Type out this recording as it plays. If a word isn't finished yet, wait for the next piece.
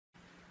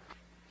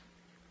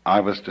I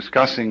was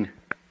discussing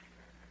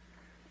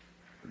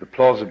the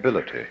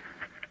plausibility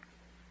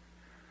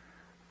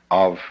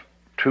of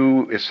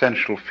two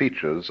essential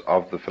features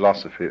of the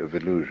philosophy of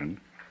illusion.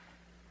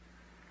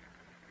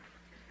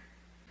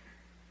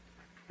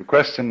 The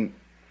question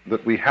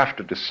that we have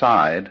to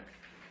decide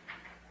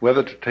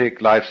whether to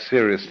take life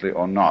seriously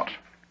or not.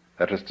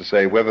 That is to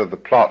say, whether the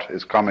plot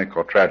is comic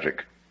or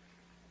tragic.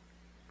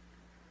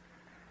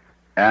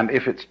 And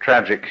if it's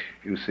tragic,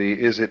 you see,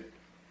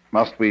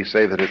 must we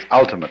say that it's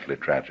ultimately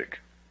tragic?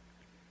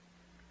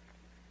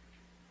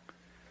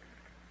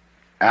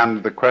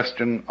 And the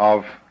question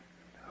of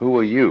who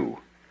are you?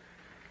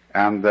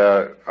 And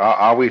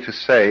are we to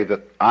say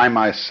that I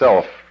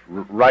myself,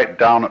 right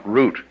down at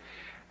root,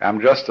 am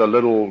just a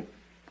little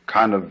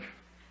kind of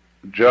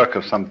jerk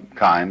of some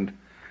kind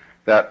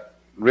that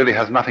really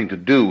has nothing to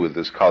do with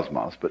this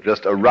cosmos, but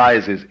just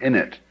arises in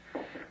it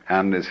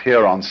and is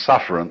here on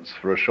sufferance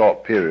for a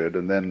short period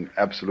and then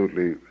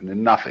absolutely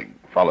nothing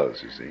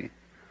follows, you see?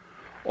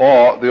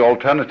 Or the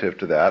alternative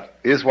to that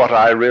is what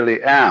I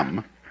really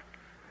am,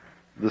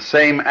 the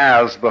same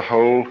as the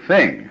whole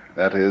thing,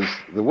 that is,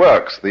 the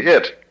works, the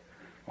it,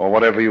 or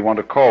whatever you want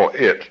to call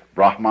it,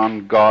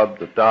 Brahman, God,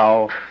 the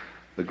Tao,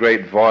 the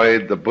great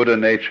void, the Buddha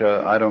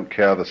nature, I don't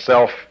care, the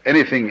self,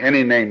 anything,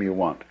 any name you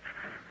want.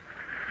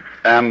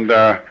 And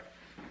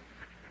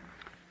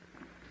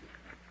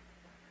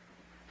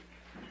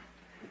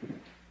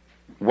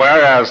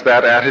whereas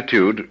that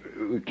attitude,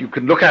 you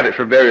can look at it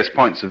from various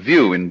points of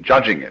view in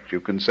judging it.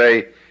 You can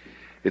say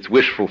it's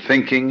wishful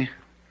thinking.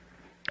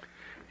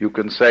 You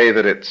can say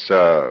that it's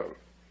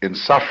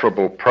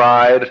insufferable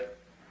pride.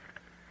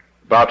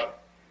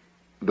 But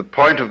the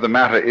point of the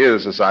matter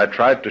is, as I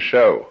tried to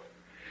show,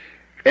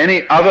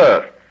 any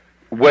other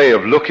way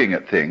of looking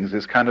at things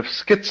is kind of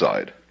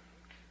schizoid.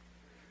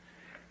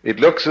 It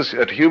looks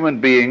at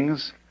human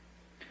beings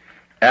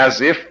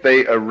as if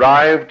they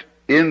arrived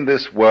in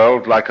this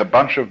world like a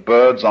bunch of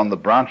birds on the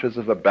branches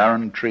of a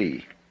barren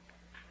tree.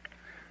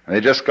 And they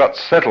just got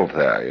settled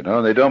there, you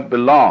know, they don't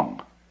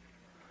belong.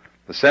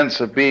 The sense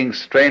of being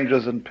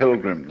strangers and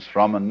pilgrims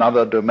from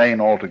another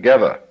domain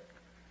altogether.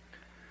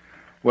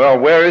 Well,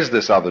 where is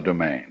this other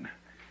domain?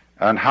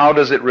 And how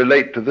does it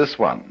relate to this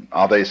one?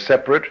 Are they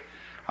separate?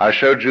 I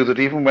showed you that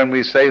even when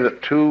we say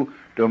that two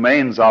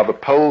domains are the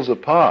poles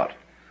apart,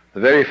 the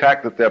very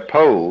fact that they're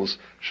poles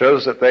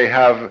shows that they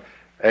have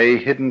a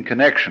hidden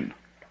connection.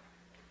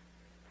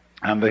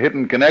 And the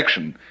hidden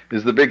connection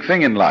is the big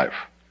thing in life.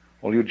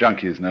 All you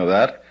junkies know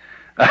that.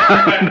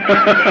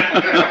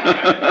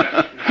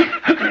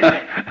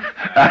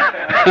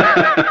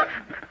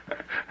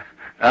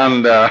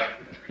 And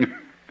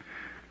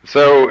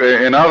so,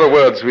 in other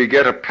words, we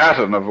get a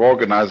pattern of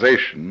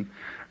organization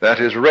that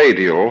is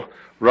radial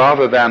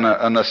rather than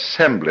an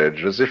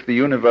assemblage, as if the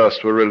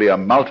universe were really a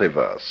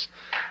multiverse.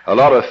 A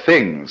lot of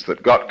things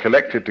that got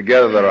collected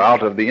together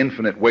out of the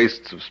infinite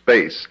wastes of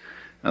space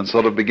and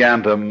sort of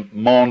began to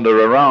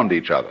maunder around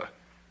each other.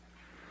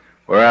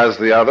 Whereas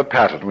the other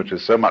pattern, which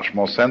is so much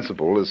more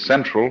sensible, is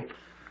central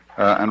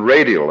and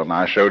radial, and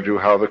I showed you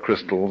how the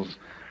crystals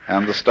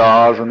and the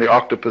stars and the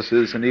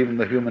octopuses and even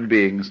the human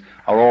beings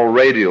are all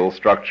radial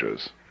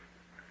structures.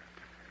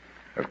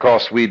 Of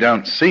course, we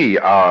don't see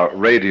our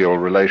radial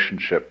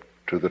relationship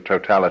to the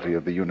totality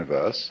of the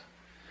universe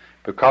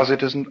because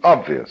it isn't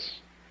obvious.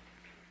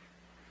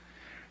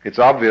 It's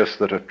obvious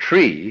that a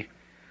tree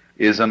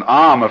is an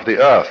arm of the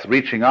earth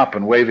reaching up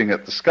and waving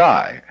at the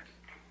sky,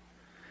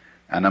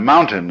 and a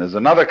mountain is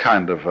another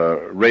kind of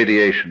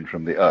radiation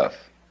from the earth,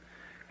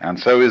 and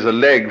so is a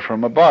leg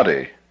from a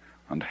body,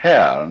 and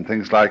hair, and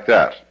things like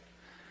that.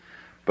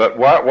 But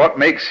what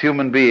makes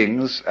human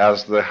beings,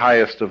 as the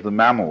highest of the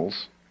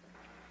mammals,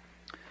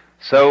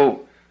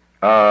 so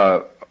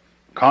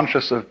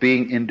conscious of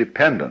being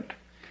independent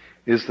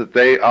is that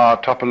they are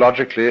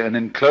topologically an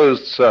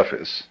enclosed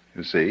surface,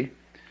 you see,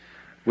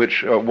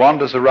 which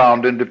wanders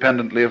around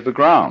independently of the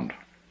ground.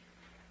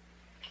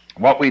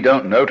 What we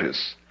don't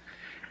notice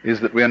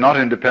is that we are not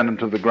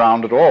independent of the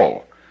ground at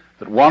all,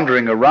 that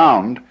wandering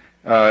around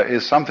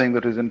is something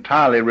that is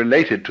entirely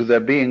related to there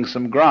being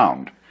some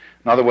ground.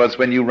 In other words,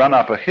 when you run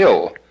up a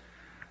hill,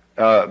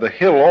 the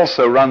hill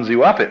also runs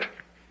you up it.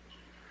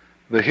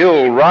 The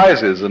hill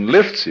rises and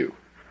lifts you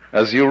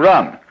as you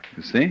run,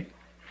 you see?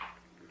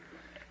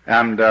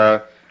 And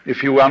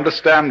if you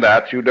understand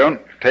that, you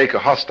don't take a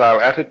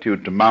hostile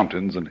attitude to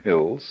mountains and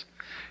hills.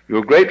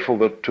 You're grateful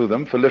to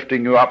them for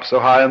lifting you up so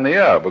high in the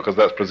air, because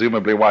that's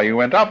presumably why you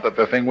went up, that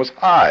the thing was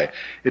high.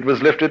 It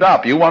was lifted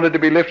up. You wanted to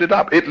be lifted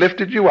up. It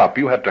lifted you up.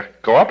 You had to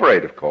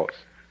cooperate, of course.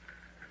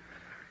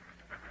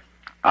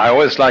 I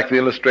always like the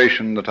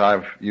illustration that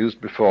I've used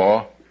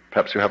before,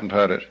 perhaps you haven't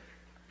heard it,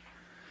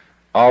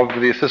 of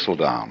the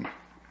thistledown.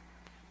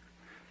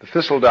 The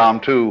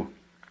thistledown, too,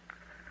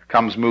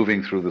 comes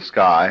moving through the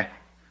sky.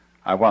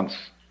 I once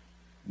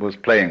was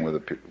playing with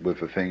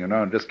the thing, you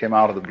know, and just came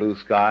out of the blue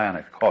sky, and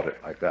I caught it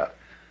like that,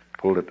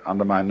 pulled it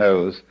under my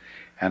nose,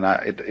 and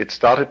it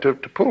started to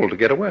pull to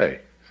get away,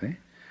 see?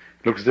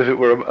 It looks as if it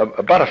were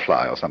a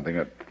butterfly or something.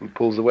 It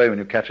pulls away when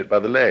you catch it by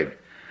the leg.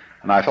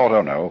 And I thought,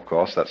 oh no, of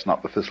course, that's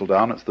not the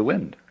thistledown, it's the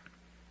wind.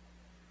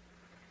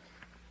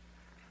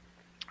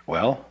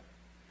 Well,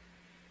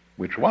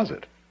 which was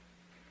it?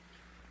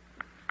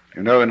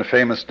 You know, in a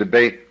famous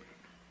debate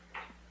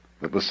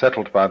that was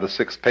settled by the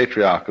sixth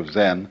patriarch of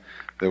Zen,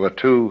 there were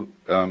two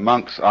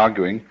monks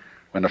arguing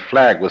when a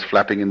flag was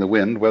flapping in the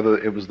wind, whether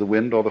it was the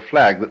wind or the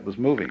flag that was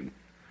moving.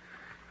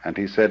 And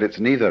he said, it's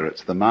neither,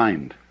 it's the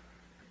mind.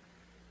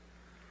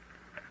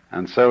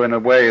 And so in a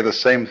way, the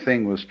same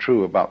thing was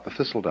true about the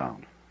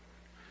thistledown.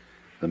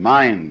 The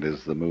mind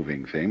is the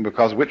moving thing,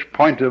 because which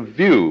point of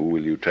view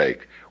will you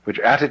take? Which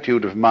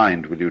attitude of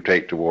mind will you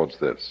take towards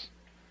this?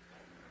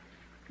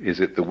 Is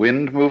it the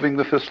wind moving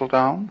the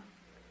thistledown?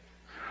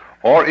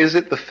 Or is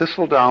it the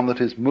thistledown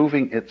that is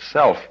moving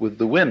itself with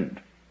the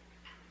wind?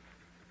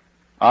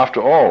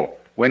 After all,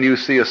 when you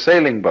see a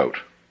sailing boat,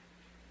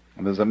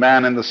 and there's a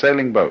man in the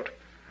sailing boat,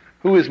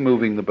 who is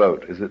moving the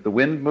boat? Is it the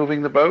wind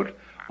moving the boat?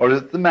 Or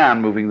is it the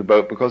man moving the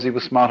boat because he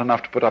was smart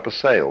enough to put up a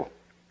sail?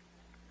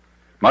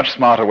 Much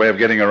smarter way of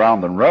getting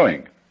around than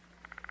rowing.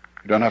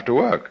 You don't have to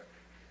work.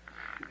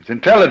 It's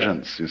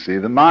intelligence, you see,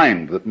 the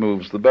mind that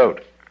moves the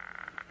boat.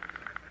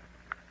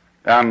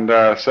 And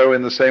so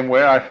in the same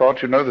way, I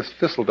thought, you know, this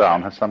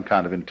thistledown has some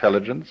kind of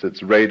intelligence.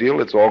 It's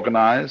radial, it's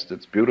organized,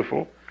 it's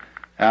beautiful,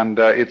 and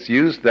it's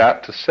used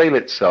that to sail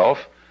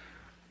itself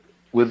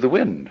with the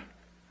wind,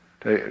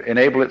 to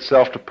enable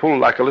itself to pull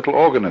like a little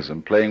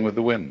organism playing with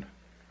the wind.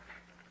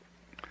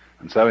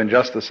 And so in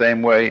just the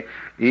same way,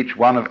 each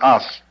one of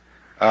us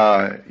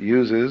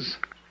uses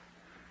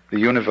the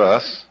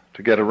universe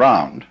to get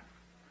around,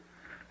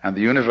 and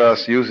the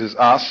universe uses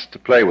us to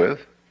play with,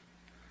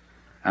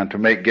 and to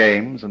make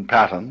games and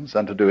patterns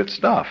and to do its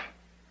stuff.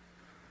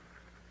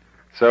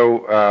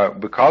 So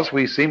because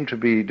we seem to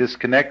be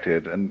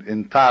disconnected and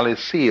entirely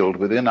sealed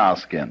within our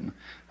skin,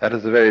 that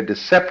is a very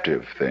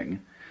deceptive thing,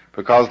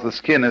 because the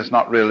skin is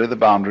not really the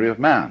boundary of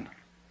man.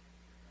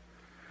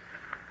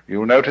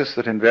 You'll notice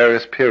that in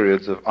various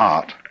periods of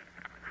art,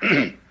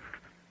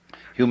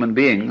 human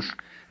beings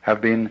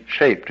have been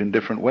shaped in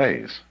different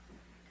ways.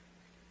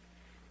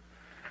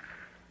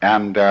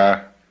 And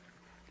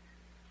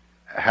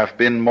have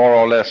been more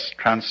or less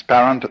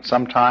transparent at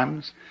some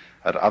times,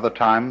 at other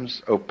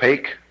times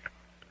opaque,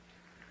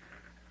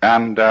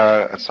 and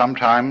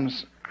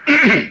sometimes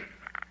the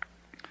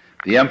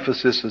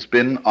emphasis has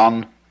been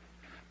on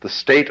the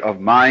state of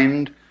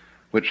mind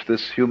which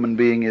this human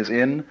being is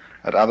in.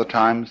 At other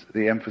times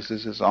the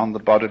emphasis is on the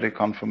bodily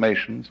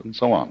conformations and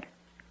so on.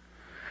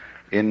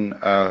 In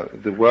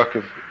the work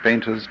of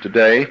painters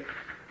today,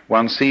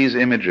 one sees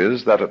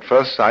images that at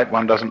first sight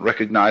one doesn't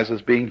recognize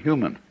as being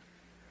human.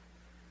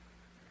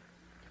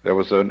 There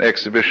was an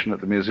exhibition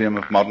at the Museum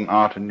of Modern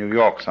Art in New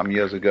York some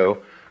years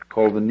ago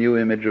called The New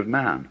Image of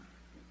Man.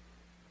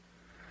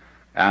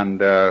 And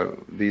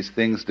these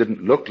things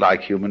didn't look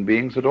like human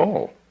beings at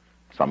all.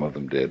 Some of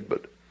them did,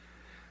 but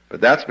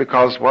that's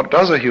because what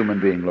does a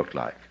human being look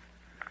like?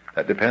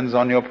 That depends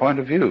on your point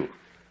of view.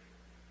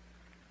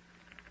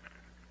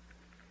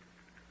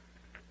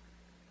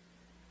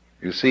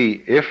 You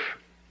see, if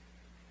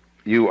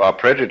you are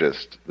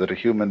prejudiced that a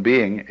human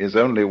being is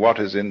only what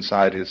is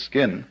inside his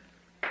skin,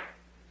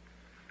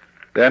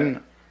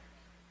 then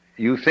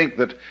you think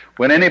that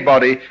when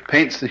anybody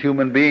paints the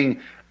human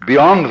being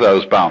beyond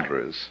those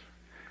boundaries,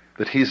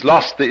 that he's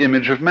lost the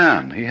image of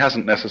man. He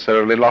hasn't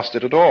necessarily lost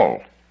it at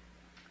all.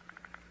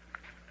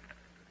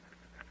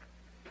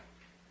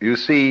 You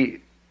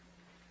see,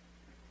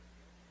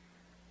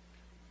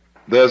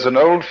 there's an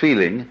old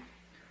feeling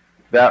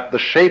that the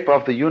shape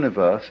of the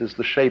universe is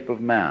the shape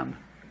of man.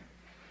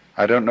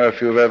 I don't know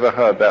if you've ever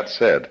heard that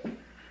said.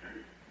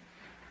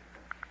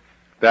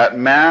 That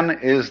man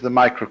is the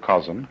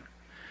microcosm,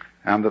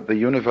 and that the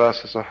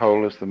universe as a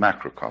whole is the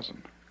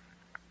macrocosm.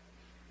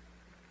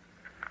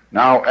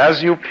 Now,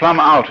 as you plumb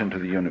out into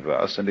the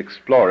universe and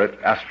explore it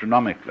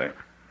astronomically,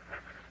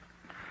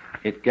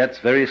 it gets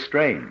very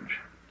strange.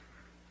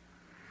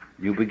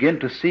 You begin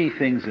to see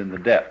things in the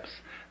depths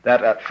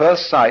that at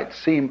first sight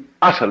seem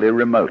utterly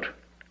remote.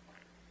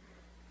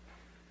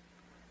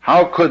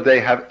 How could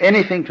they have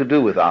anything to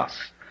do with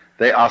us?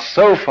 They are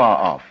so far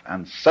off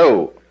and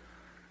so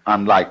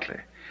unlikely.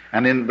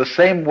 And in the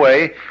same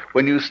way,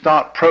 when you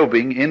start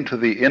probing into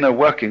the inner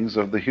workings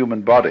of the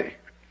human body,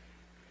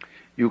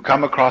 you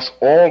come across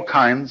all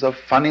kinds of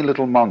funny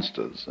little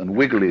monsters and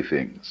wiggly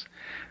things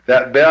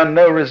that bear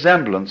no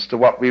resemblance to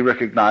what we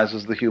recognize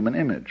as the human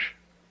image.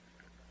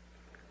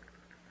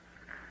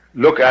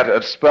 Look at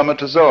a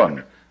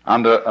spermatozoon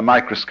under a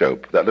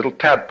microscope, that little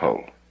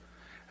tadpole,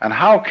 and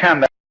how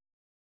can that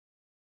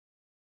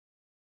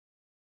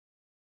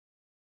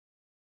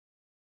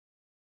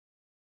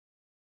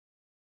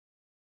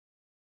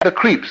the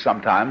creep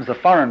sometimes, the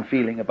foreign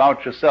feeling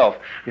about yourself,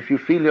 if you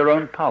feel your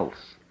own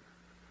pulse,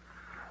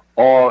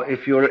 or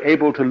if you're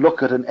able to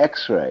look at an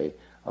X-ray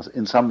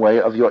in some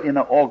way of your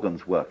inner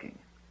organs working.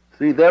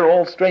 See, they're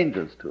all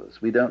strangers to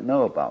us. We don't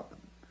know about them.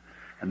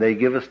 And they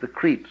give us the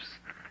creeps,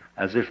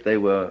 as if they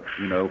were,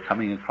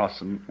 coming across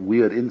some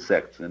weird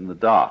insects in the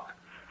dark.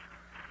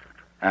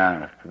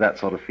 That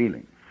sort of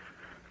feeling.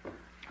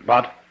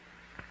 But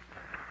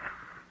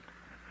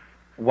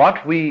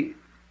what we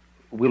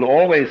will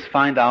always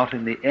find out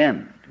in the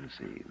end, you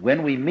see,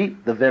 when we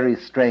meet the very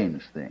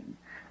strange thing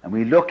and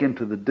we look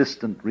into the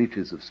distant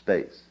reaches of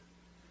space,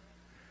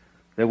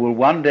 there will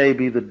one day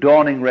be the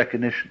dawning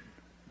recognition,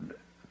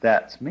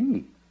 that's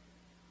me.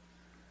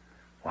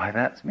 Why,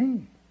 that's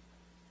me.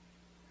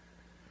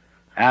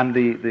 And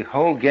the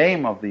whole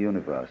game of the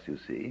universe, you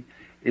see,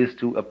 is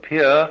to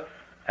appear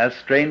as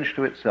strange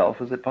to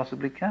itself as it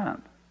possibly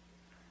can.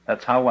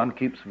 That's how one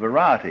keeps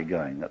variety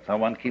going. That's how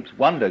one keeps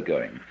wonder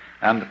going,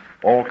 and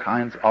all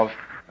kinds of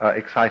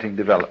exciting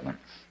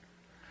developments.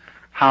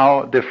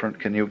 How different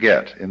can you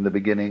get? In the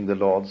beginning, the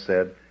Lord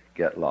said,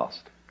 get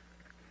lost,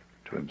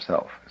 to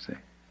himself, you see.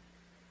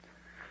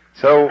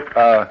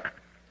 So,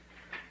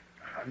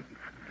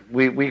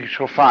 we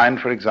shall find,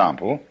 for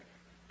example,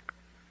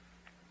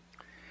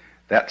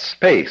 that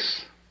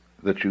space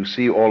that you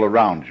see all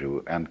around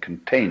you and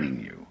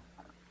containing you,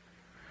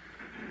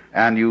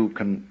 and you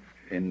can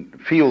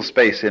feel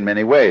space in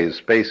many ways.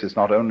 Space is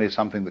not only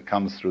something that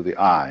comes through the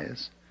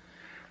eyes.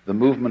 The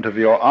movement of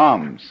your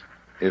arms,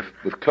 if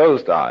with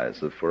closed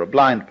eyes, if for a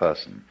blind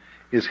person,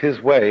 is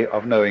his way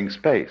of knowing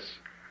space.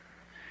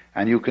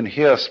 And you can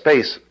hear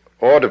space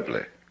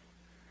audibly.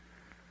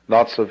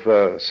 Lots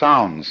of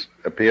sounds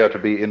appear to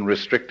be in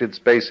restricted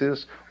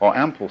spaces or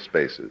ample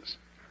spaces.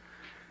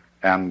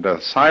 And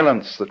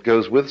silence that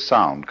goes with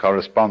sound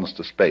corresponds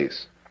to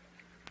space.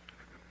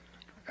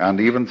 And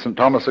even St.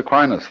 Thomas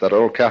Aquinas, that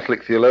old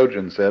Catholic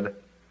theologian, said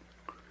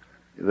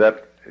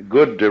that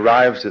good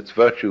derives its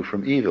virtue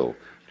from evil,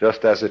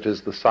 just as it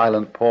is the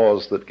silent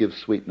pause that gives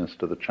sweetness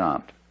to the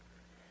chant.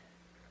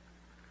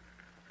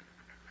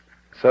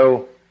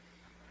 So,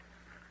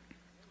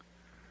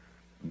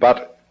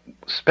 but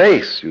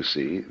space, you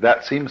see,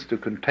 that seems to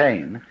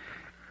contain,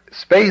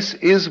 space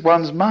is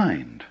one's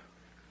mind.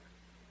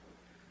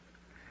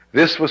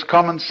 This was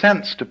common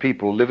sense to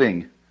people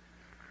living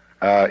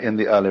in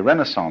the early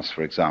Renaissance,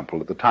 for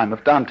example, at the time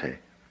of Dante.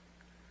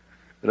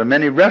 There are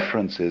many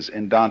references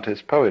in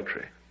Dante's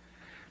poetry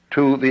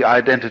to the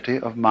identity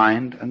of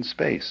mind and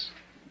space.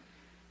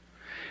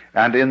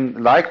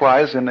 And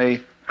likewise in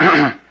a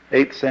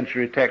 8th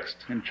century text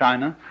in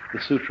China,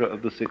 the Sutra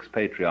of the Sixth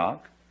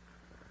Patriarch,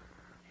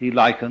 he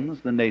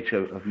likens the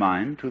nature of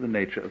mind to the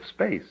nature of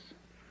space.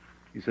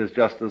 He says,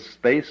 just as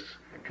space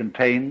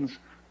contains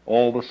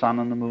all the sun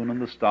and the moon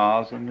and the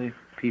stars and the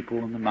people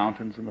and the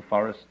mountains and the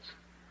forests,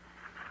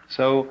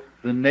 so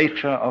the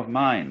nature of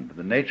mind,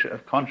 the nature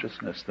of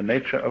consciousness, the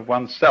nature of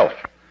oneself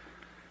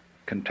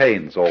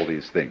contains all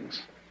these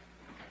things.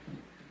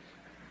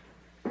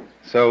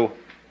 So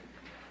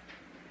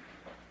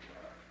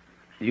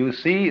you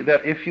see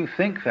that if you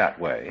think that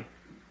way,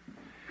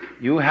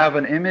 you have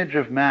an image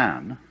of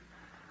man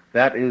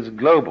that is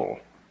global,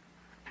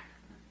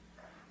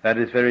 that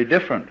is very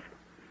different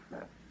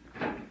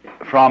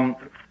from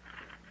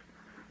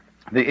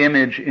the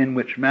image in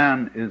which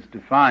man is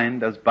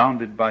defined as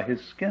bounded by his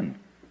skin.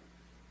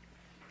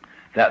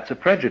 That's a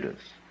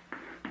prejudice.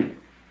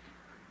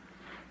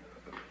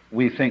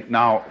 We think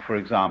now, for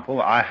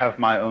example, I have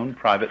my own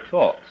private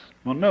thoughts.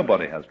 Well,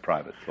 nobody has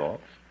private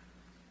thoughts,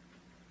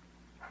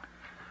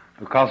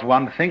 because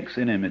one thinks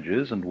in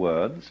images and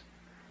words,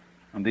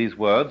 and these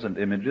words and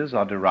images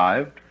are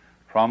derived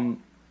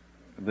from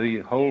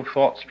the whole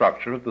thought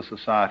structure of the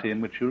society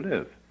in which you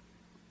live.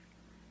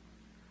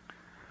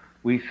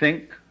 We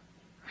think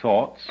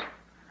thoughts.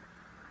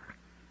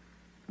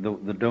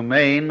 The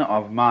domain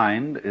of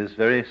mind is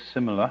very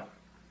similar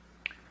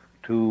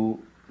to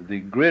the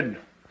grid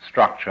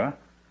structure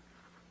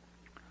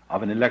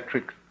of an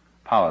electric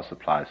power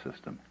supply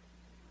system.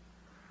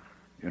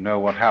 You know,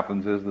 what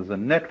happens is there's a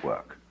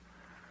network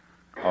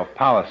of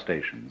power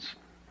stations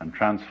and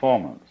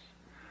transformers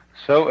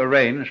so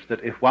arranged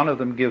that if one of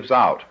them gives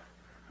out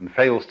and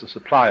fails to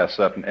supply a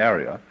certain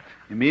area,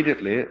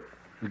 immediately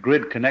the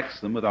grid connects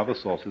them with other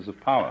sources of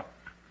power.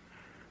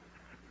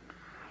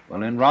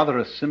 Well, in rather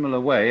a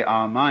similar way,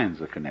 our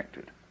minds are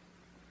connected.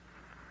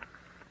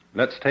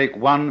 Let's take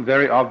one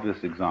very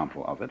obvious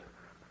example of it.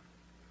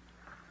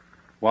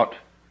 What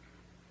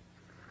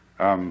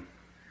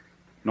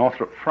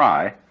Northrop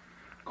Frye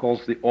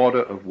calls the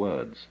order of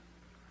words.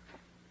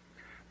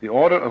 The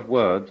order of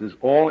words is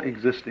all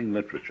existing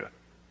literature,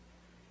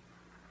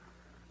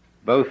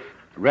 both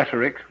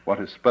rhetoric, what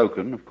is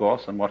spoken, of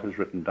course, and what is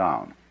written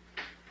down.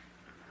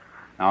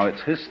 Now,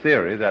 it's his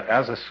theory that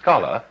as a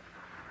scholar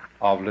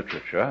of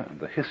literature and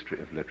the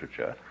history of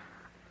literature,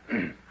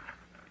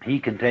 he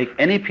can take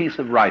any piece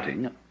of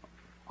writing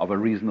of a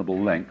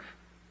reasonable length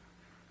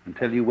and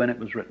tell you when it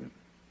was written.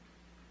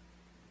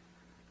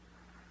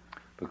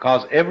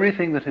 Because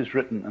everything that is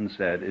written and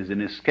said is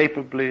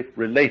inescapably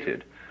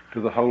related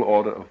to the whole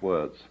order of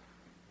words.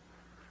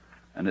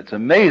 And it's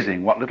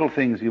amazing what little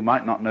things you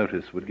might not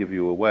notice would give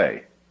you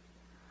away.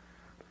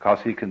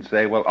 Because he can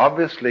say, well,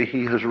 obviously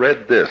he has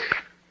read this,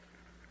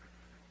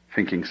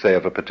 thinking, say,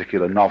 of a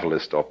particular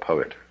novelist or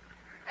poet.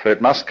 So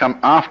it must come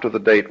after the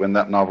date when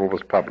that novel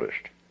was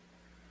published.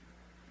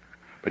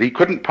 But he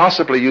couldn't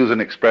possibly use an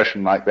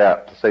expression like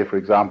that to say, for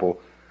example,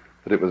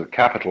 that it was a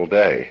capital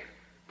day.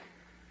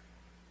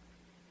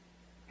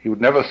 He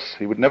would never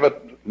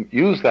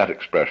use that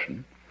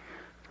expression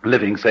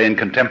living, say, in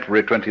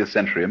contemporary 20th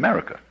century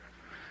America.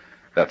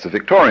 That's a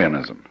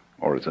Victorianism,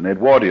 or it's an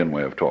Edwardian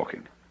way of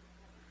talking.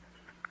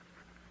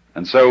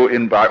 And so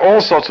by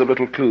all sorts of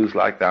little clues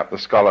like that, the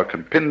scholar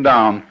can pin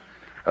down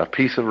a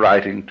piece of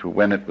writing to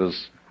when it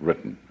was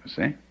written, you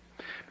see.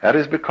 That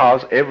is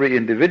because every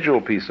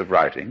individual piece of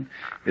writing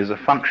is a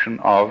function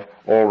of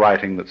all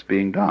writing that's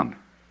being done.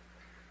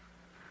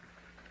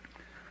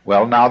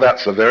 Well, now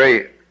that's a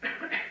very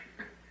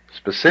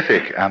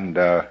specific and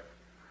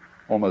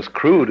almost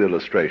crude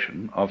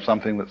illustration of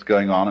something that's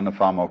going on in a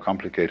far more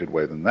complicated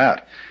way than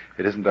that.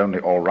 It isn't only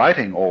all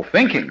writing, all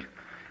thinking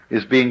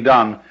is being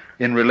done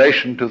in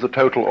relation to the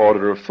total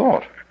order of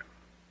thought.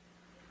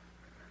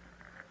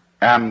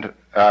 And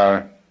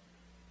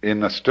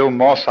in a still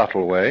more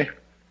subtle way,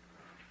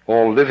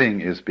 all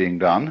living is being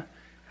done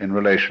in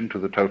relation to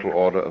the total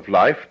order of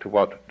life, to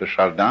what de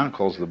Chardin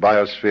calls the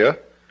biosphere,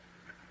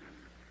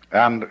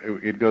 and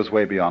it goes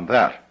way beyond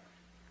that,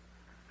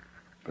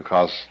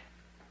 because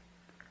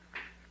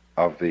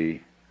of the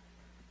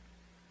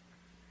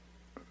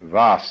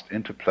vast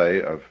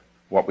interplay of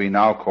what we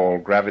now call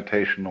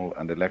gravitational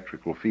and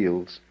electrical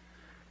fields,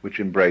 which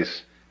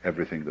embrace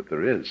everything that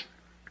there is.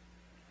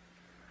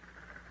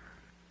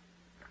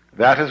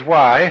 That is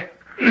why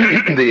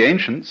the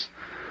ancients,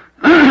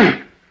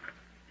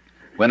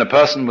 when a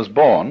person was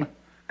born,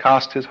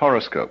 cast his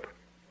horoscope.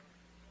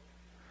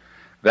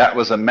 That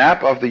was a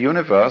map of the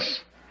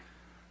universe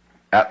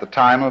at the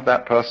time of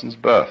that person's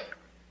birth.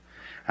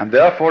 And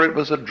therefore it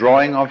was a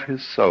drawing of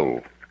his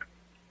soul.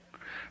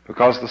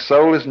 Because the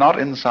soul is not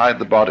inside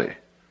the body.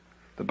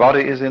 The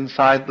body is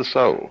inside the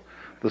soul.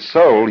 The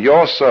soul,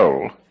 your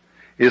soul,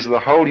 is the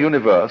whole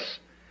universe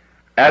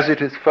as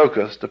it is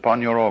focused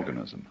upon your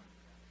organism.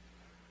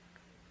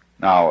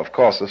 Now, of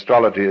course,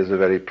 astrology is a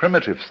very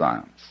primitive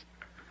science,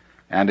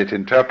 and it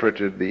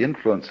interpreted the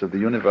influence of the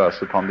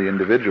universe upon the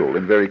individual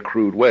in very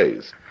crude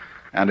ways,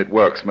 and it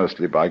works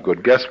mostly by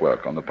good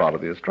guesswork on the part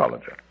of the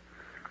astrologer.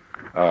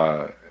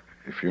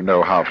 If you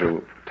know how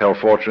to tell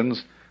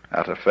fortunes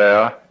at a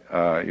fair,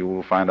 you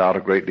will find out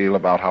a great deal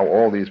about how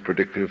all these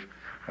predictive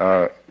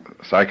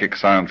psychic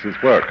sciences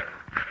work,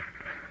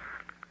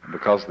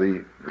 because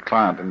the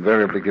client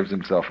invariably gives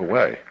himself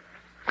away.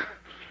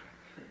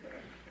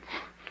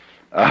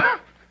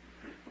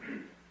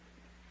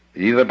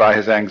 Either by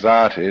his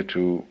anxiety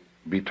to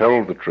be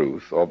told the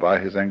truth or by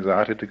his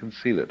anxiety to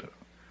conceal it.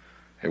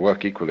 They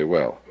work equally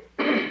well.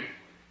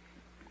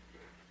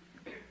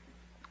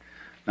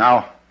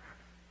 Now,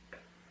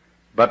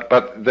 but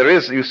there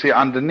is, you see,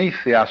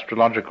 underneath the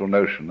astrological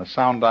notion, a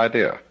sound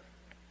idea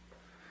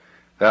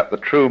that the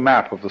true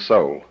map of the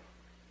soul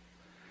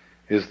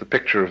is the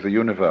picture of the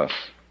universe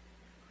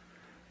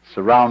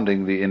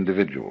surrounding the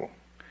individual.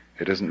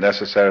 It isn't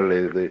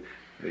necessarily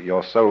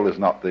your soul is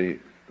not the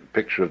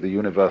picture of the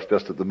universe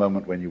just at the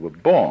moment when you were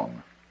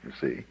born, you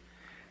see.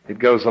 It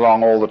goes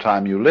along all the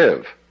time you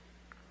live,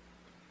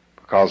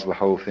 because the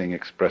whole thing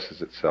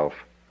expresses itself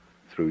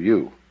through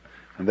you.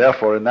 And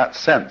therefore, in that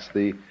sense,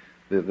 the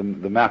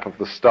map of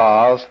the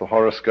stars, the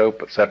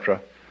horoscope,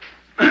 etc.,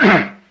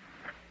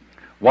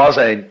 was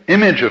an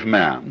image of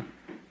man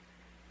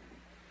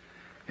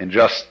in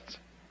just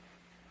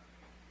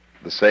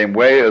the same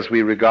way as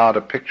we regard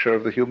a picture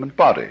of the human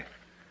body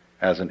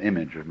as an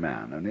image of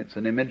man. And it's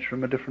an image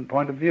from a different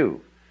point of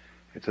view.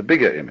 It's a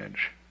bigger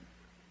image.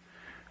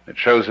 It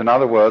shows, in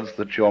other words,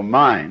 that your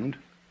mind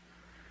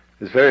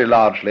is very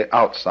largely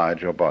outside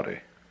your body.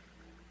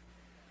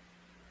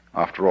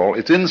 After all,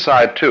 it's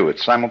inside too.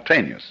 It's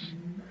simultaneous.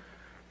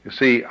 You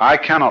see, I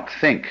cannot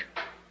think,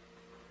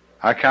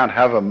 I can't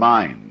have a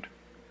mind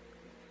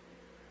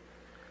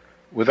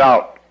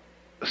without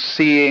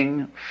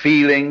seeing,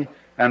 feeling,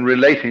 and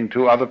relating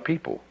to other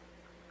people.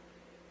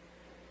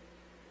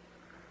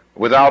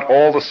 Without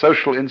all the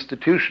social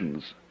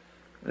institutions,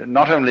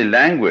 not only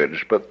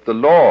language, but the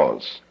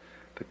laws,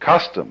 the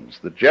customs,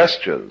 the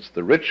gestures,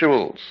 the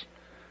rituals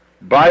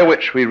by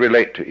which we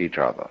relate to each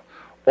other.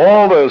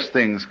 All those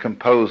things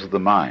compose the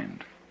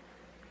mind.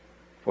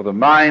 For the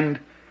mind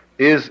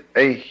is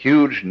a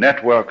huge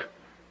network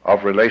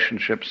of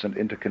relationships and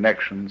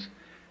interconnections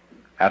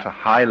at a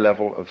high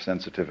level of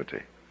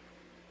sensitivity.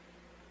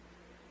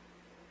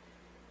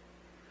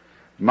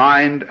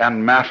 Mind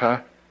and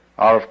matter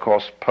are, of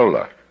course,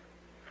 polar.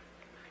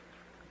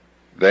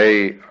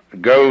 They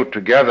go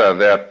together.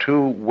 They're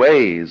two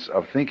ways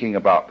of thinking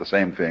about the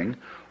same thing,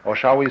 or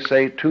shall we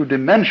say two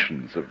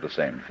dimensions of the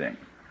same thing,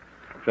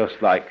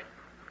 just like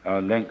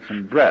length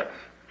and breadth,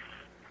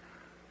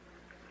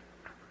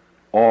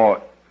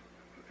 or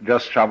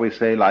just, shall we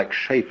say, like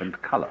shape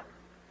and color.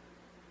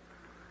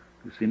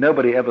 You see,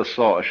 nobody ever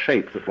saw a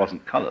shape that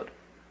wasn't colored.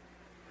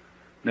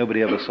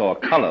 Nobody ever saw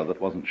a color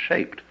that wasn't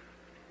shaped.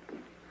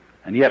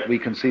 And yet we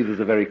can see there's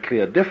a very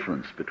clear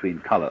difference between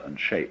color and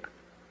shape.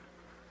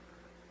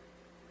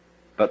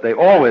 But they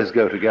always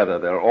go together,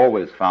 they're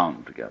always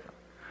found together.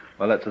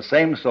 Well, it's the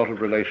same sort of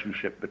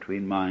relationship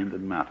between mind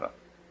and matter.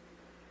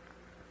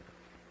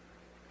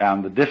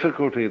 And the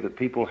difficulty that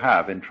people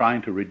have in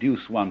trying to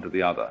reduce one to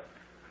the other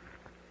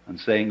and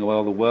saying,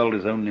 well, the world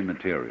is only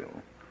material,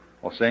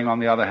 or saying, on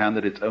the other hand,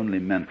 that it's only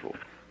mental,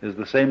 is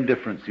the same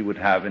difference you would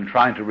have in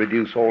trying to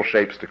reduce all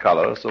shapes to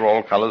colors or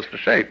all colors to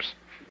shapes.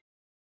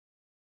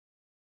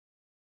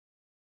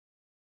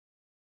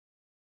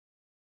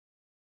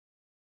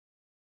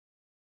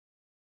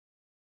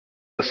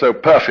 So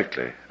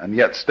perfectly, and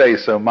yet stay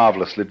so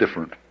marvelously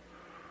different.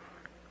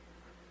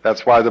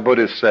 That's why the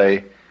Buddhists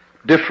say,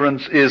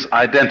 difference is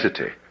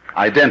identity.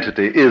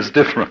 Identity is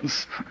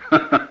difference.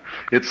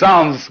 It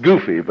sounds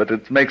goofy, but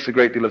it makes a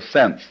great deal of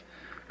sense,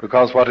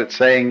 because what it's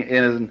saying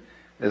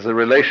is a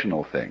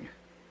relational thing.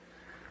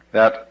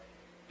 That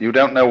you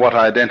don't know what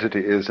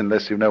identity is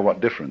unless you know what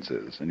difference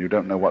is, and you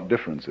don't know what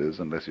difference is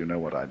unless you know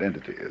what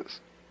identity is.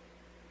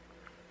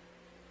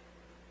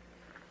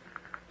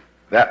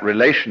 That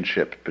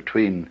relationship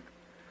between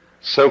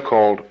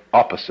so-called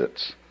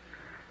opposites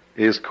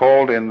is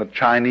called in the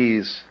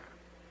Chinese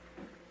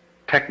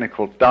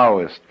technical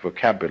Taoist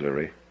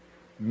vocabulary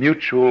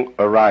mutual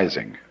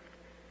arising.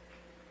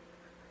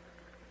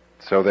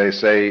 So they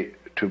say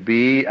to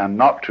be and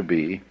not to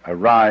be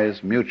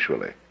arise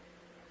mutually.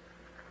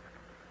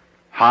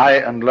 High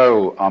and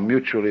low are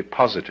mutually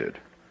posited.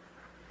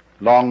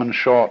 Long and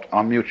short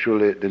are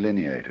mutually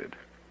delineated,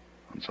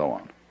 and so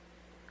on.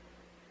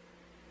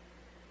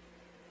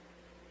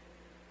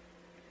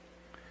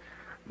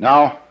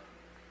 Now,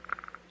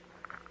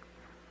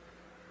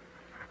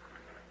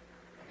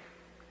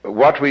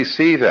 what we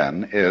see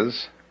then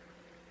is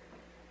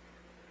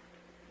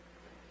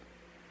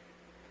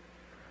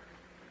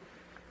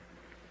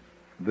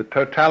the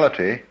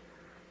totality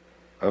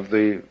of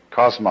the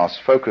cosmos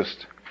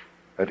focused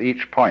at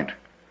each point,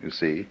 you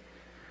see,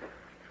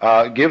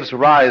 gives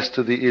rise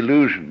to the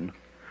illusion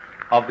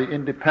of the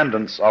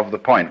independence of the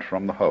point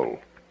from the whole.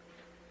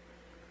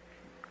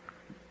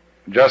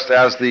 Just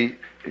as the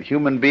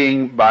human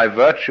being, by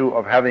virtue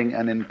of having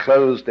an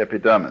enclosed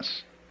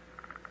epidermis,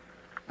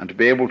 and to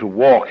be able to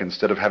walk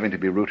instead of having to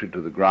be rooted to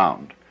the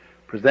ground,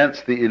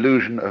 presents the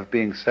illusion of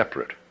being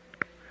separate.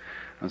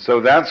 And so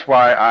that's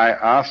why I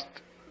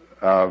asked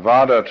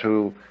Vada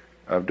to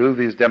do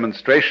these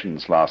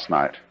demonstrations last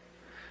night,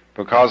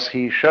 because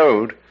he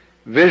showed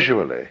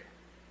visually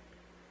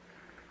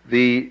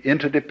the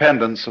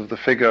interdependence of the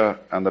figure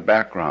and the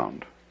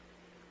background,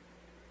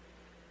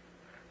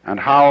 and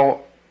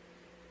how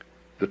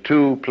the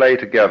two play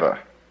together,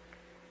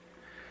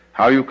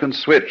 how you can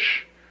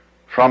switch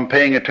from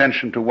paying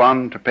attention to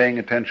one to paying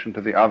attention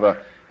to the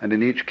other, and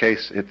in each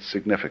case it's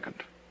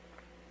significant.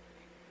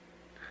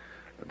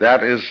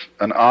 That is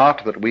an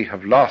art that we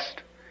have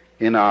lost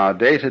in our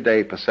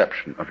day-to-day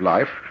perception of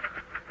life,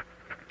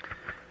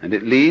 and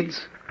it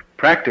leads,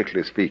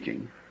 practically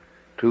speaking,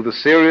 to the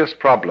serious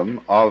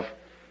problem of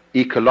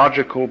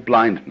ecological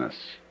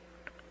blindness.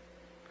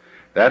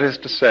 That is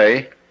to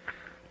say,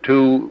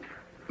 to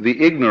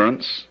the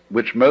ignorance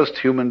which most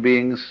human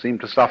beings seem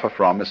to suffer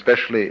from,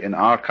 especially in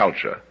our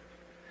culture,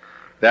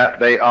 that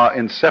they are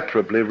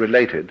inseparably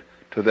related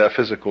to their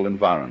physical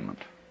environment.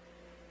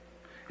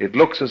 It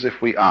looks as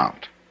if we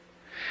aren't.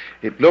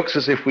 It looks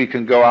as if we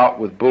can go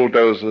out with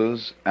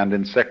bulldozers and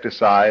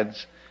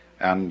insecticides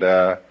and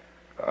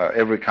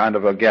every kind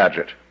of a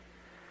gadget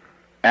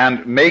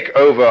and make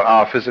over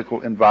our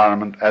physical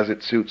environment as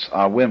it suits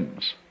our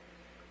whims.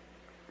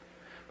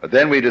 But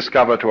then we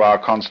discover to our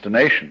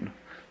consternation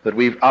that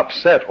we've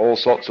upset all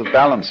sorts of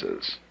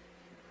balances,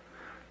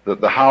 that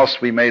the house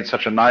we made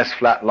such a nice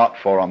flat lot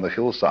for on the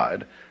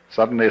hillside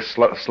suddenly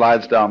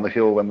slides down the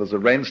hill when there's a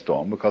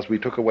rainstorm because we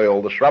took away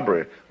all the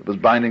shrubbery that was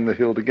binding the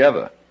hill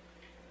together.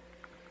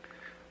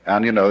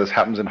 And, you know, this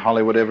happens in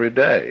Hollywood every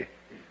day.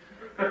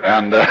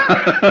 And,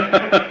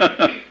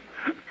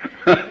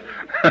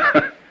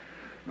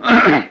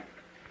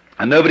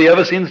 and nobody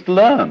ever seems to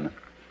learn.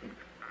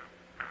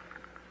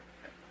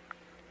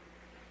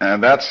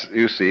 And that's,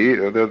 you see,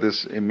 there's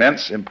this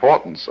immense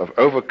importance of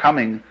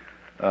overcoming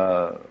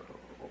the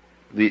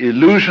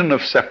illusion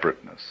of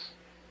separateness.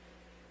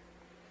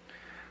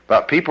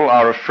 But people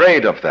are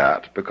afraid of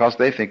that because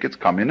they think it's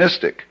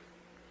communistic.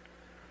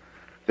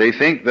 They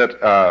think that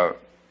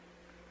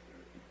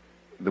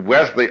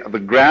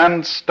the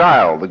grand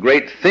style, the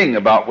great thing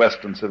about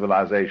Western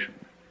civilization,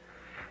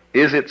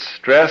 is its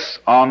stress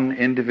on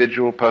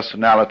individual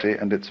personality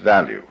and its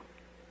value.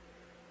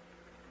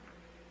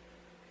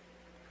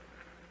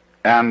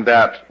 And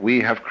that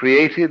we have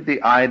created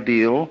the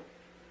ideal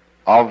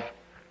of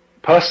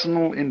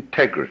personal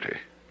integrity.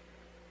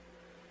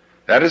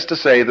 That is to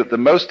say that the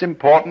most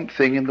important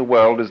thing in the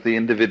world is the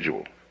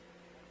individual.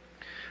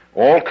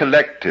 All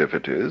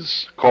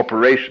collectivities,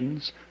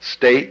 corporations,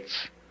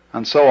 states,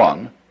 and so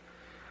on,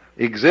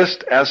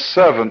 exist as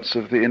servants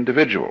of the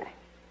individual.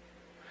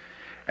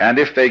 And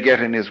if they get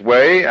in his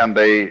way and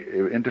they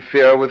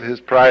interfere with his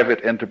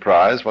private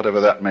enterprise, whatever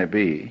that may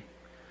be,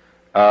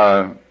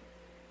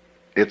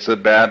 it's a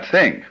bad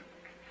thing.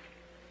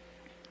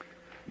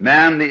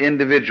 Man, the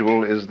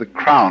individual, is the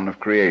crown of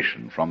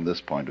creation from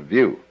this point of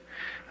view.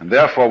 And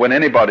therefore, when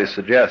anybody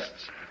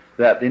suggests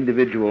that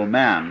individual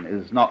man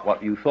is not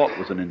what you thought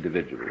was an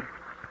individual,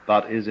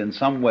 but is in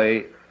some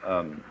way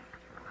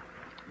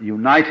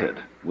united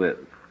with,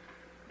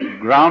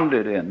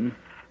 grounded in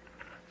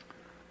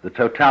the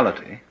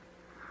totality,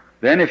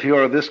 then if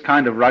you're this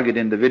kind of rugged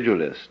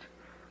individualist,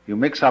 you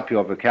mix up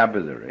your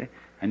vocabulary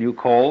and you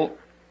call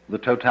the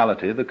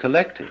totality the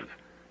collective.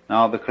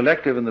 Now, the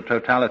collective and the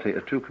totality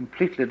are two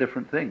completely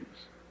different things.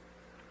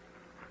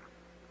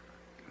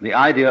 The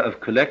idea of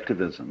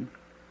collectivism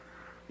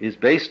is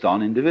based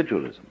on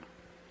individualism.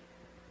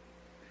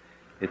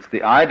 It's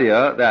the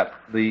idea that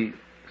the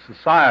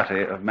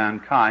society of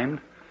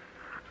mankind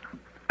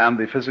and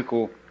the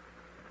physical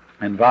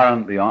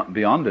environment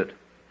beyond it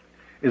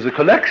is a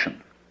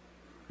collection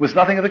with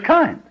nothing of the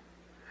kind.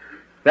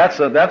 That's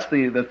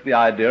the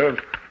idea of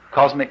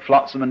cosmic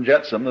flotsam and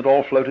jetsam that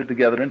all floated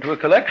together into a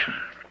collection.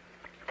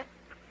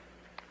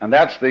 And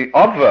that's the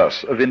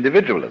obverse of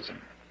individualism.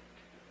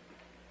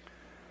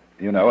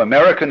 You know,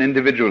 American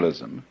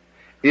individualism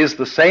is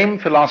the same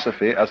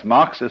philosophy as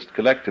Marxist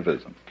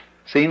collectivism,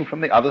 seen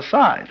from the other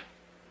side,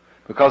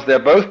 because they're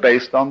both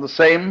based on the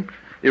same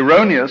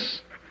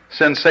erroneous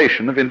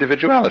sensation of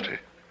individuality.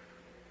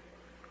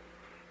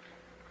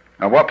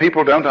 Now, what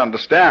people don't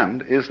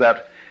understand is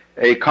that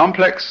a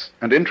complex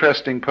and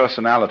interesting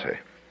personality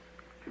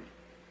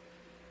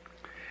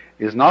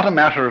is not a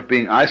matter of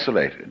being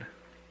isolated.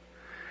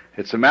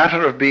 It's a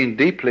matter of being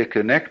deeply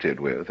connected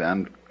with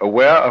and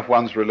aware of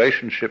one's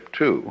relationship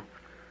to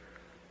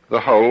the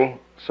whole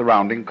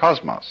surrounding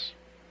cosmos.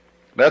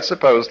 Let's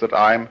suppose that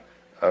I'm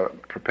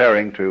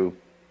preparing to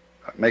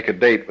make a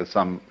date with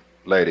some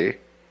lady,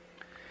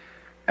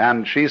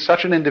 and she's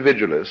such an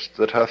individualist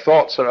that her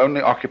thoughts are only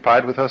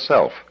occupied with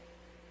herself.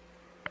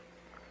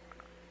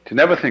 She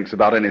never thinks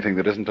about anything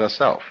that isn't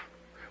herself.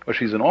 Well,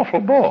 she's an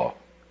awful bore.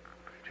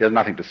 She has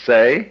nothing to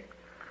say.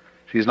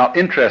 She's not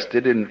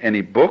interested in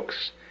any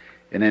books,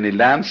 in any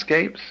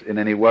landscapes, in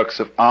any works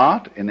of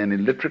art, in any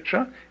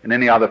literature, in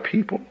any other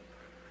people.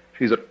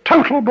 She's a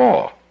total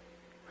bore.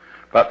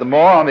 But the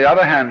more, on the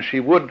other hand, she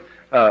would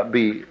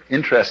be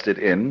interested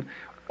in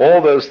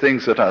all those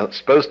things that are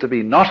supposed to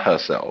be not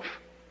herself,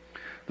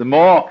 the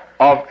more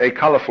of a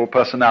colorful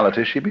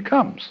personality she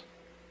becomes.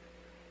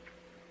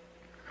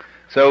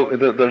 So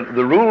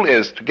the rule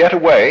is to get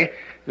away,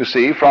 you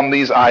see, from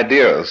these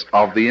ideas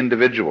of the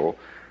individual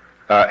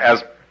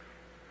as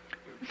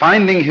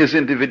finding his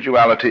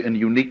individuality and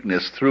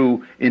uniqueness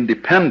through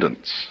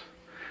independence,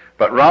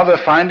 but rather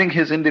finding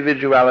his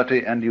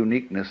individuality and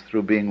uniqueness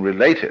through being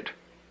related.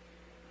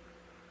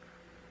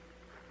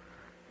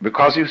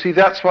 Because, you see,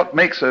 that's what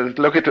makes us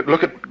look at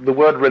the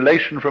word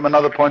relation from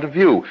another point of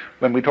view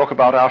when we talk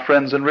about our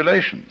friends and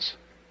relations.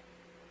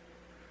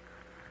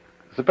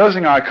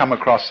 Supposing I come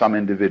across some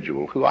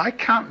individual who I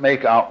can't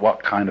make out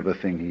what kind of a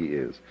thing he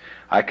is.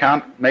 I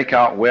can't make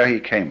out where he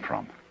came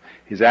from.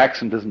 His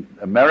accent isn't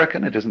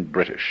American, it isn't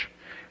British.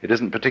 It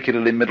isn't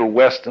particularly Middle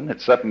Western,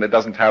 it certainly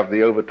doesn't have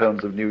the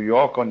overtones of New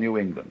York or New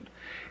England.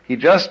 He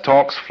just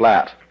talks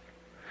flat.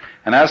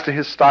 And as to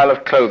his style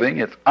of clothing,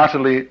 it's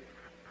utterly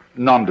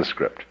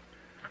nondescript.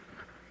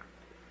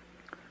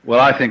 Well,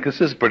 I think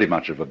this is pretty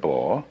much of a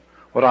bore.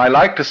 What I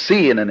like to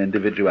see in an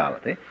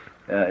individuality,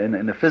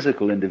 in a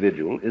physical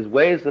individual, is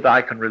ways that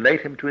I can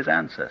relate him to his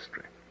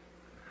ancestry.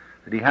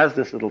 That he has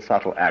this little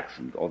subtle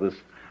accent, or this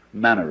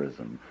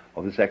mannerism,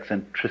 or this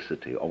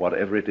eccentricity, or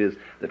whatever it is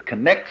that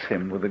connects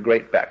him with a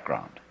great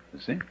background, you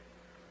see?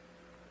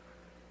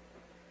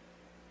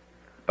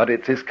 But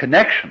it's his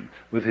connection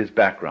with his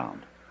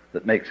background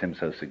that makes him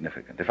so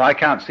significant. If I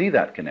can't see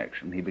that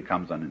connection, he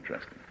becomes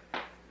uninteresting.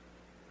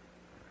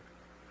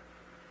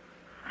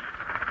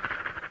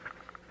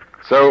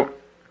 So,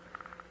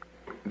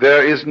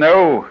 there is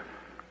no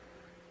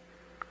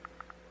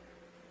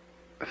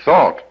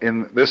thought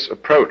in this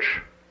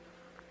approach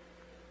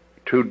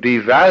to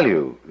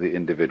devalue the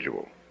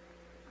individual.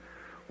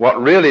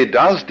 What really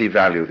does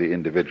devalue the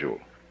individual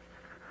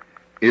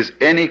is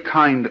any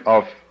kind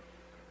of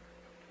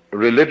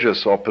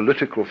religious or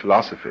political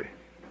philosophy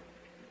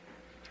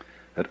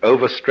that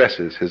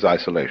overstresses his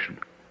isolation.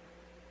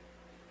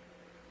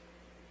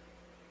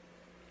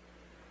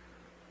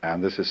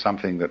 And this is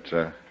something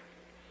that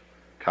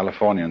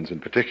Californians in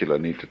particular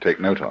need to take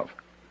note of.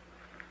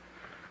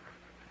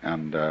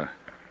 And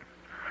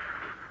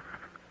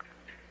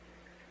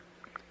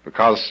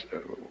because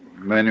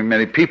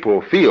many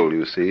people feel,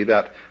 you see,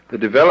 that the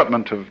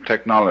development of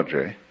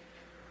technology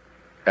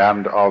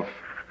and of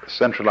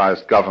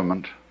centralized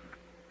government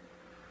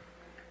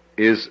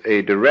is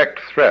a direct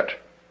threat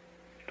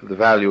to the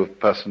value of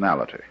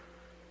personality.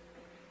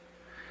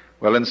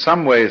 Well, in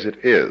some ways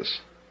it is.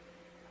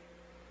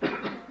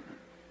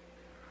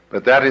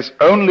 But that is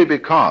only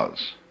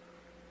because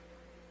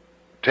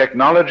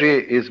technology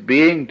is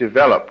being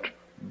developed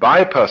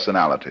by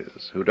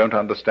personalities who don't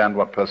understand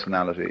what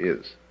personality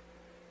is.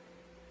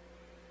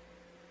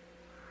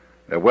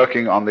 They're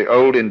working on the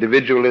old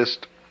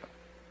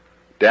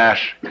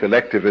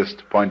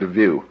individualist-collectivist point of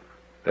view.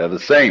 They're the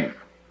same.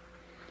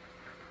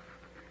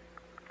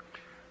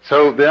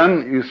 So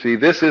then, you see,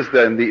 this is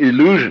then the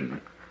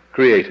illusion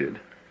created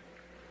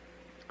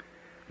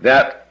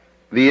that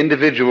the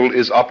individual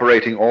is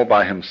operating all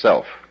by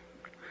himself,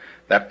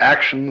 that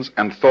actions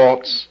and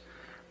thoughts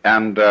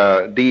and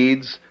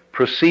deeds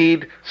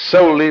proceed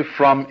solely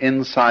from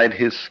inside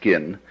his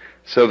skin,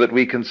 so that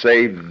we can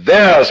say,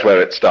 there's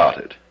where it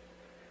started.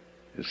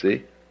 You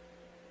see?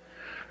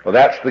 Well,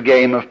 that's the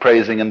game of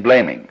praising and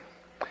blaming.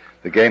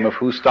 The game of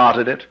who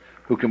started it,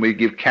 who can we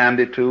give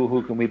candy to,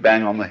 who can we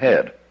bang on the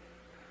head.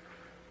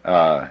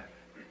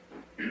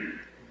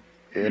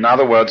 In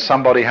other words,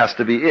 somebody has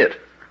to be it.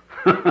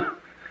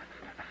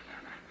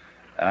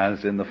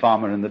 As in The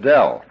Farmer in the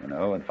Dell, you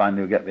know, and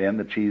finally you get the end,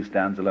 the cheese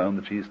stands alone,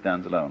 the cheese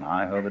stands alone.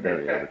 Hi-ho, the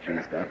derry-o, the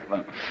cheese stands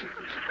alone.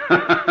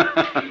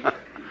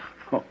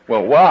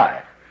 Well,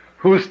 why?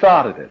 Who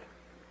started it?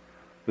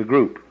 The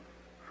group.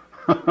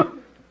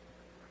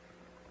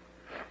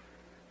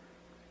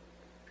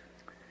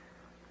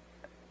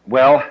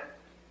 Well,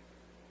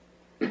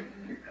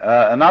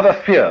 another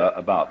fear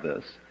about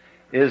this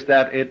is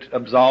that it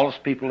absolves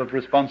people of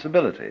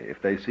responsibility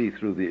if they see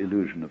through the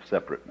illusion of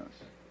separateness.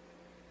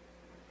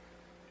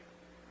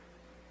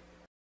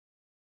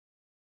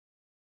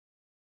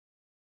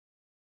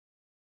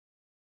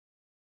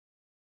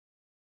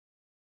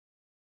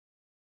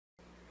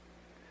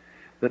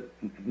 That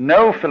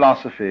no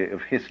philosophy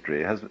of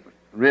history has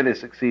really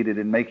succeeded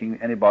in making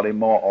anybody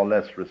more or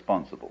less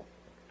responsible.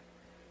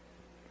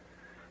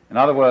 In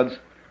other words,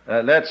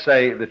 let's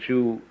say that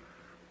you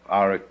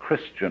are a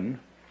Christian,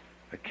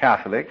 a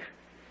Catholic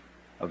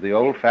of the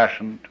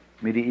old-fashioned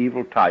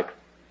medieval type,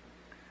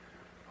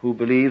 who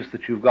believes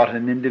that you've got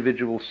an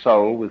individual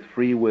soul with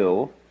free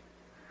will,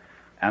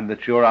 and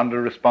that you're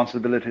under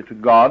responsibility to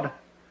God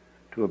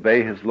to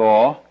obey His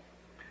law,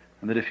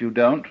 and that if you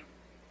don't,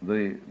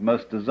 the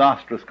most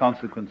disastrous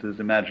consequences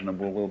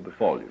imaginable will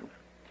befall you.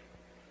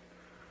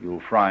 You'll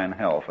fry in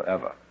hell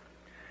forever.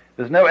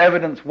 There's no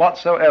evidence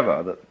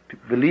whatsoever that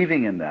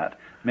believing in that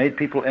made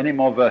people any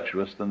more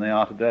virtuous than they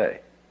are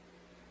today.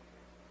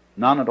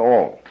 None at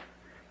all.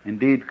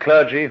 Indeed,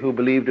 clergy who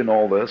believed in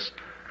all this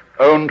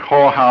owned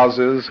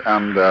whorehouses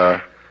and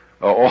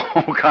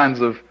all kinds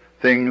of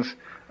things.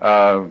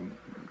 They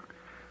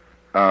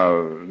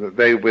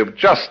were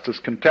just as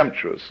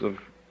contemptuous of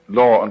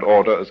law and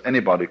order as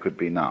anybody could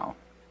be now.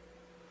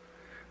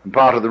 And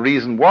part of the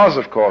reason was,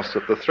 of course,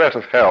 that the threat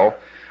of hell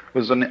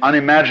was an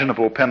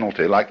unimaginable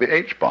penalty like the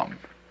H-bomb.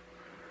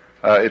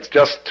 It's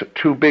just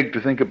too big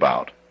to think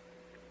about,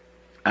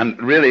 and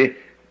really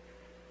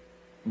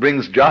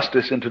brings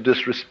justice into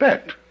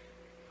disrespect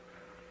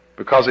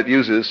because it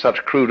uses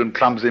such crude and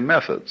clumsy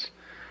methods.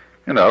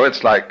 You know,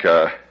 it's like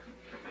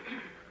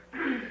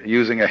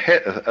using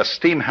a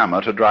steam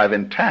hammer to drive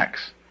in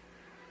tacks.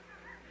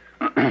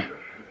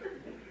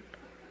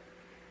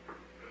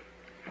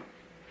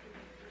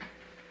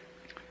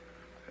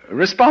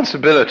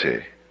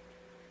 Responsibility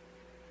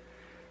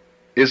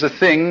is a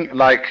thing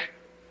like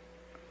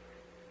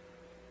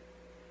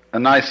a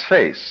nice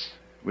face,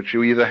 which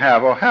you either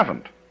have or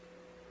haven't.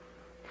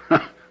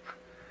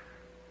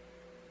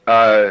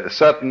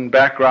 Certain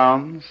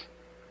backgrounds,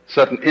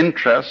 certain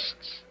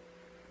interests,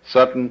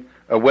 certain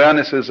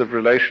awarenesses of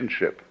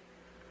relationship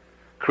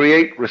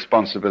create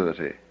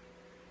responsibility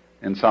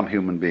in some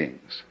human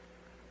beings.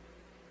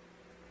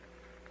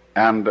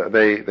 And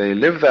they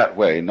live that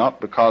way not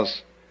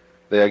because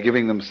they are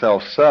giving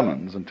themselves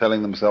sermons and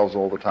telling themselves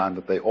all the time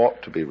that they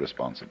ought to be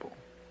responsible.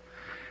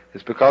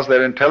 It's because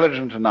they're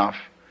intelligent enough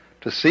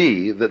to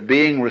see that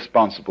being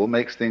responsible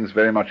makes things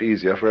very much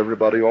easier for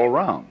everybody all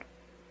round.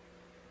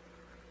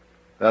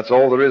 That's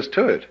all there is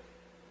to it.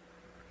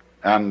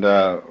 And,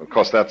 of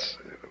course, that's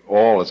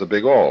all is a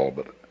big all,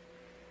 but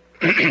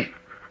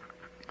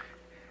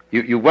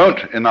you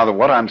won't,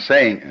 what I'm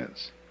saying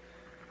is,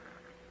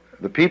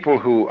 the people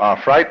who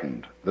are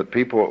frightened that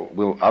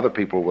other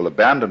people will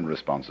abandon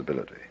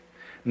responsibility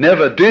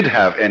never did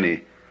have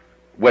any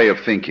way of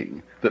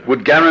thinking that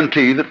would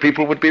guarantee that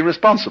people would be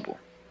responsible.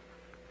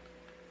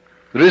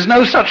 There is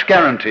no such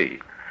guarantee.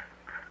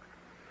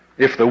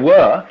 If there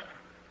were,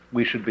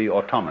 we should be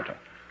automata.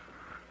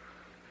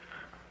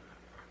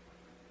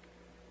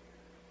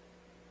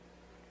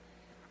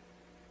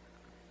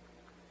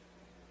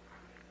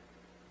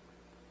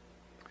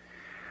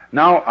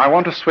 Now, I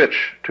want to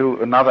switch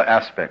to another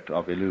aspect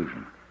of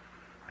illusion.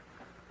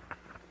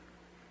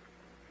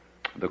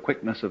 The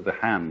quickness of the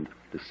hand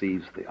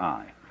deceives the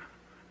eye.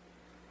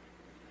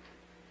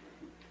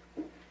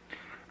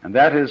 And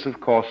that is,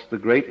 of course, the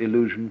great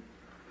illusion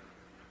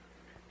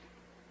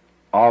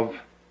of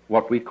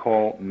what we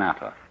call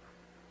matter.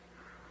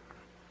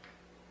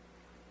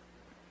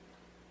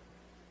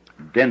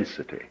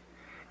 Density,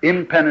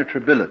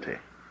 impenetrability,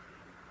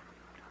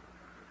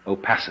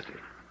 opacity.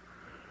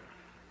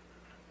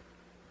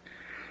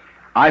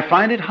 I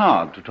find it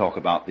hard to talk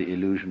about the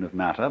illusion of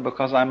matter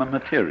because I'm a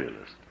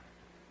materialist.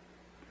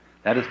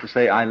 That is to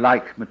say, I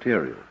like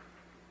material.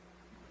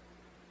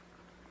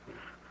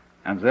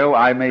 And though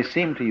I may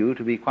seem to you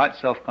to be quite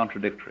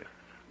self-contradictory,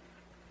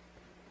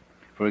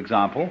 for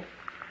example,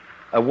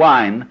 a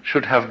wine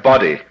should have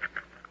body.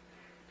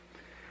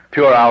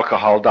 Pure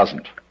alcohol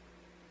doesn't.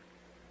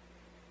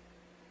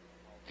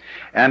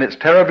 And it's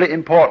terribly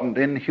important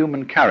in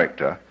human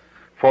character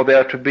for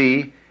there to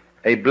be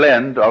a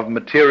blend of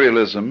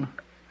materialism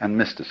and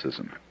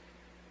mysticism,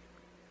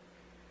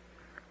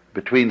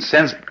 between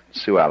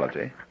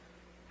sensuality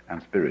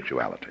and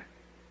spirituality.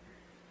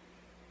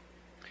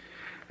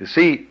 You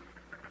see,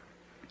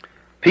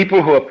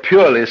 people who are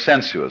purely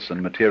sensuous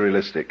and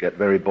materialistic get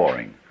very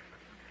boring.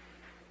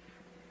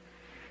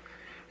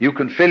 You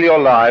can fill your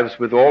lives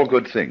with all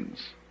good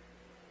things,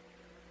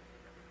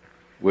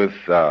 with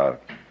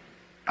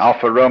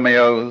Alfa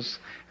Romeos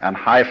and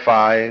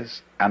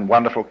hi-fis and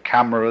wonderful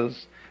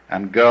cameras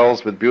and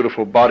girls with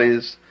beautiful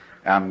bodies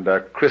and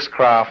Chris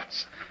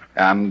Crafts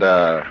and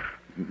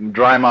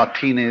dry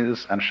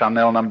martinis and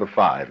Chanel No.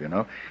 5, you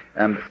know.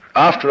 And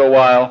after a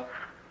while,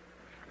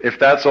 if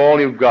that's all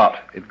you've got,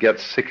 it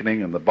gets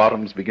sickening and the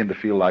bottoms begin to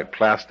feel like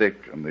plastic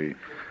and the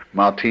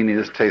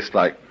martinis taste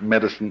like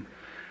medicine.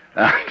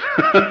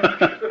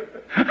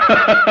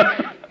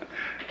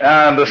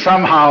 And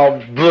somehow,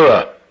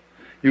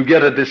 you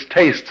get a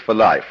distaste for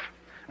life,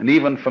 and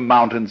even for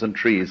mountains and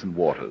trees and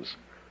waters.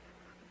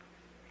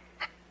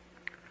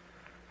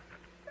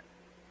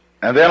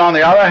 And then on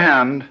the other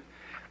hand,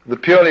 the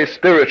purely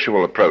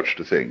spiritual approach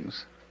to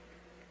things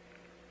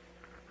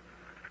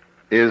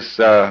is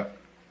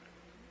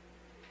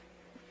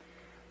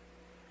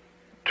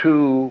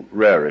too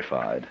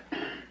rarefied,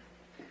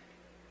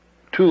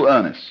 too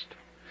earnest,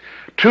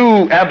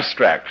 too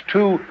abstract,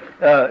 too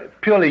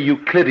purely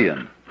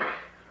Euclidean.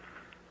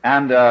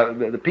 And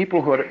the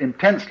people who are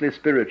intensely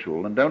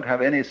spiritual and don't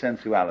have any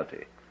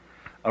sensuality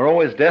are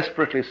always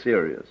desperately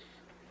serious,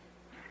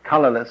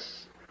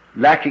 colorless,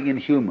 lacking in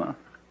humor,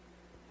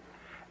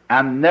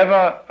 and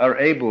never are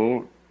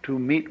able to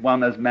meet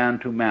one as man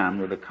to man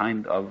with a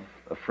kind of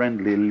a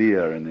friendly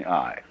leer in the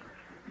eye.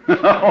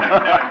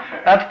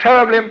 That's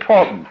terribly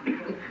important.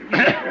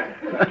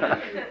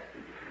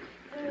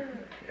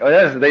 Oh,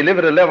 yes, they live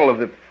at a level of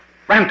the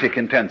frantic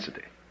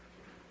intensity.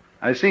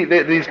 I see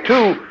these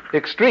two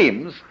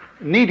extremes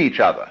need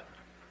each other.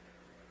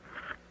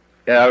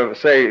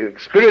 Say,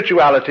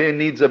 spirituality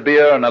needs a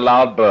beer and a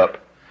loud burp,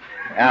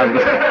 and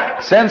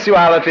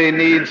sensuality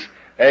needs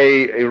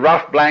a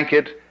rough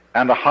blanket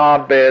and a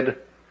hard bed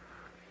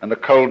and a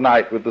cold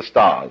night with the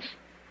stars,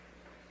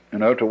 you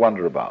know, to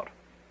wonder about.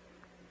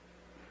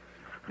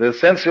 The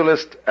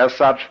sensualist as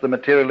such, the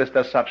materialist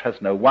as such,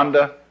 has no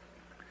wonder,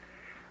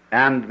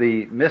 and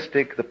the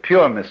mystic, the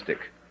pure mystic,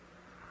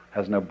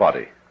 has no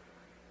body.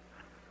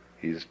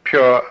 He's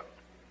pure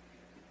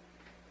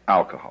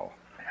alcohol.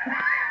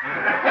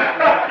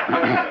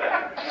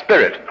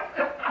 Spirit.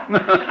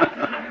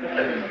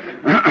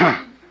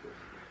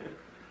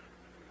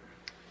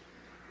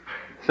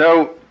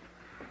 So,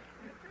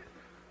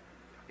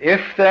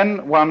 if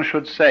then one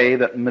should say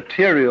that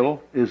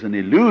material is an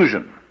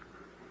illusion,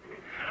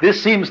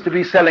 this seems to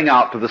be selling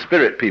out to the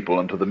spirit people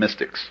and to the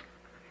mystics.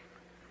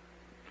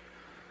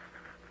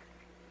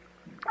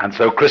 And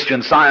so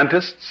Christian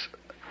scientists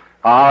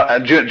are,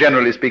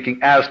 generally speaking,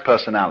 as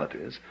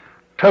personalities,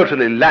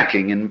 totally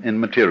lacking in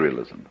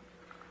materialism.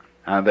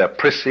 They're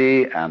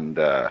prissy and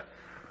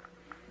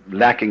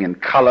lacking in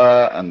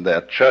color, and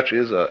their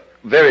churches are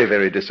very,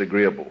 very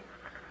disagreeable.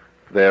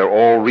 They're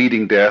all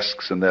reading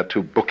desks, and they're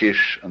too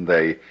bookish, and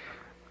they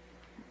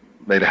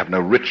have no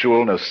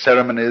ritual, no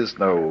ceremonies,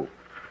 no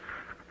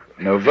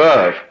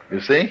verve, you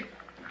see?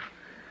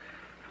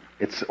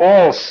 It's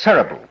all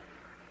cerebral.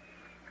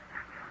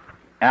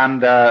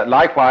 And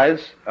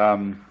likewise,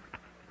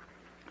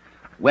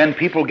 when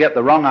people get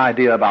the wrong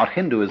idea about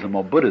Hinduism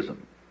or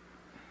Buddhism,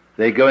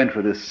 they go in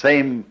for this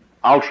same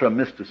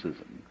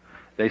ultra-mysticism.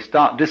 They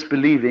start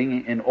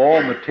disbelieving in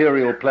all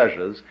material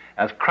pleasures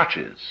as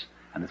crutches.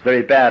 And it's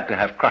very bad to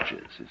have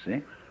crutches, you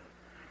see.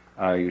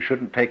 You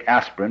shouldn't take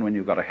aspirin when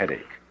you've got a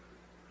headache.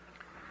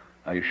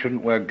 You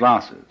shouldn't wear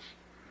glasses.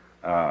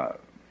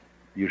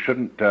 You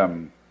shouldn't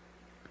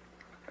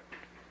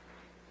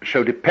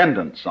show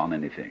dependence on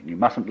anything. You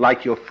mustn't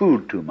like your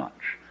food too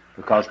much,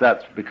 because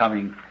that's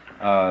becoming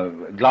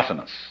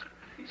gluttonous.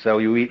 So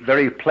you eat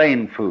very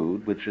plain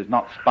food, which is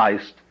not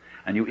spiced,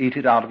 and you eat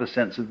it out of a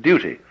sense of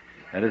duty.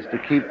 That is to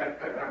keep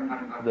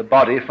the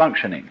body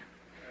functioning.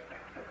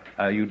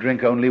 You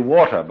drink only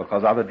water,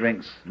 because other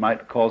drinks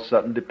might cause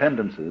certain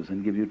dependencies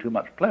and give you too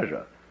much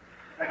pleasure.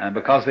 And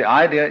because the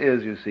idea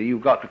is, you see,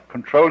 you've got to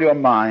control your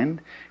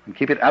mind and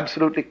keep it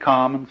absolutely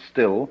calm and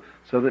still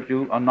so that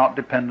you are not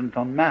dependent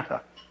on matter.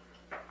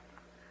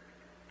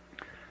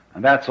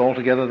 And that's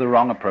altogether the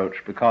wrong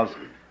approach, because,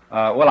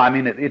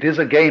 it is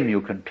a game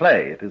you can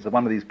play. It is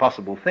one of these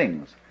possible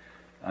things.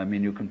 I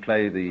mean, you can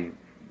play the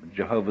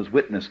Jehovah's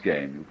Witness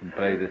game. You can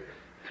play the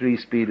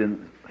three-seed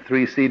in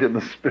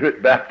the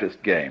Spirit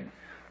Baptist game.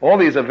 All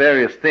these are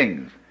various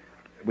things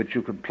which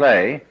you can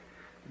play,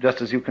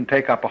 just as you can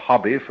take up a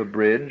hobby for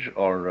bridge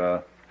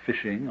or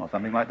fishing or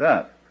something like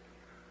that.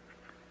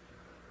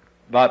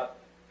 But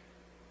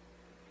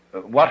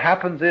what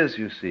happens is,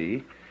 you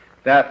see,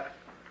 that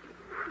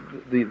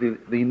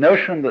the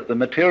notion that the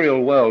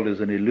material world is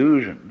an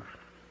illusion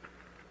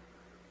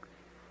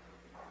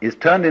is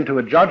turned into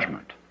a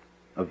judgment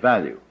of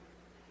value.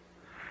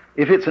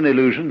 If it's an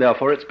illusion,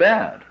 therefore it's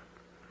bad.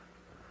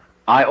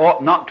 I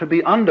ought not to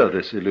be under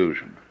this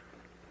illusion.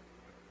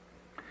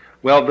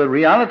 Well, the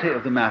reality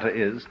of the matter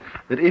is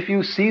that if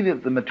you see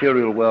that the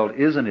material world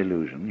is an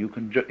illusion, you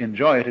can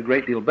enjoy it a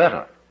great deal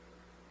better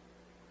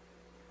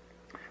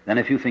than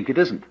if you think it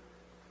isn't.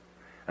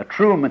 A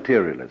true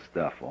materialist,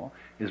 therefore,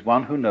 is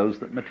one who knows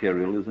that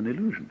material is an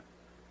illusion.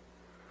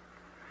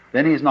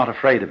 Then he's not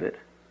afraid of it.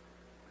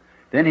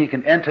 Then he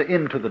can enter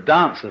into the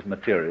dance of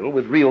material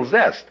with real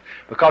zest.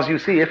 Because you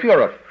see, if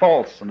you're a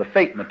false and a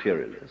fake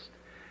materialist,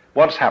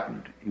 what's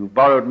happened? You've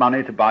borrowed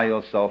money to buy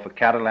yourself a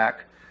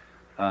Cadillac,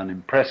 an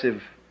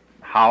impressive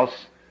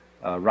house,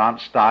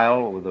 ranch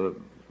style with a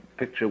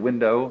picture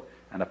window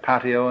and a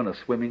patio and a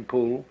swimming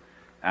pool,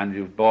 and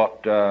you've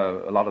bought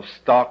a lot of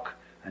stock,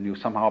 and you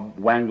somehow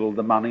wangled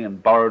the money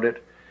and borrowed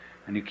it,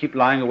 and you keep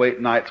lying awake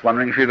nights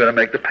wondering if you're going to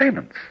make the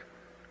payments.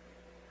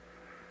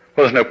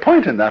 Well, there's no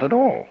point in that at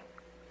all.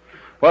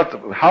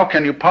 How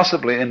can you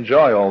possibly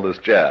enjoy all this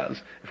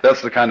jazz, if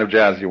that's the kind of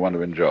jazz you want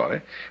to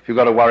enjoy, if you've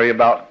got to worry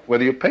about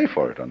whether you pay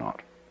for it or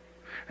not?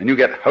 And you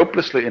get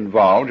hopelessly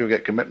involved, you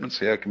get commitments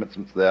here,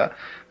 commitments there,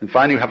 and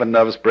finally you have a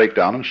nervous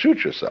breakdown and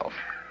shoot yourself.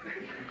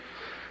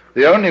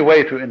 The only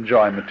way to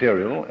enjoy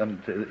material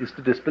is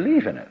to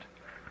disbelieve in it,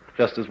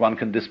 just as one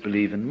can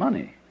disbelieve in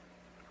money.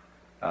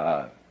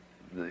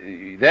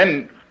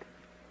 Then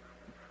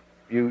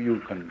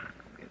you can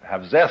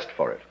have zest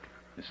for it,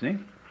 you see?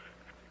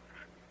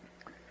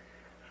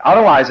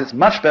 Otherwise, it's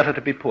much better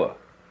to be poor.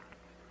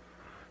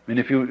 I mean,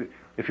 if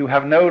you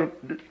have no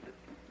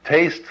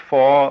taste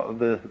for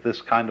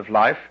this kind of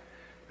life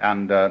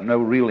and no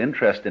real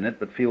interest in it,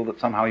 but feel that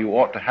somehow you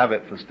ought to have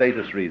it for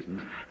status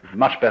reasons, it's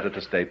much better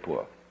to stay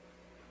poor.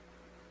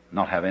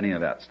 Not have any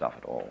of that stuff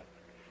at all.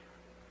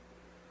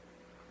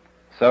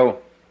 So,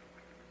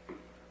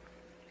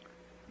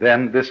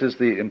 then this is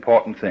the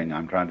important thing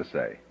I'm trying to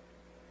say.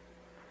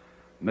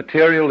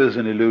 Material is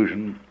an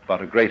illusion,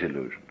 but a great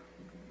illusion.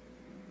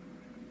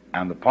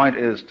 And the point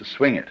is to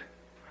swing it,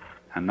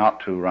 and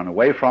not to run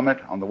away from it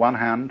on the one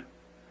hand,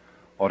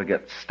 or to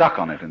get stuck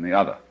on it in the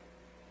other.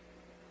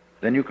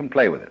 Then you can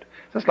play with it.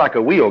 It's just like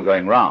a wheel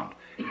going round.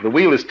 If the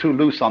wheel is too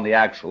loose on the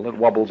axle, it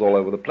wobbles all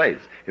over the place.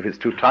 If it's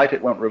too tight,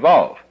 it won't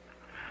revolve.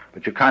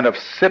 But you kind of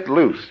sit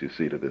loose, you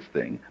see, to this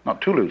thing. Not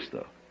too loose,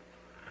 though.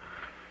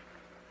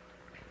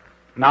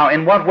 Now,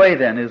 in what way,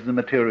 then, is the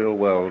material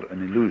world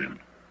an illusion?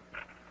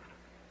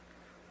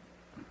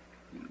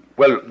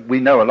 Well, we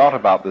know a lot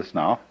about this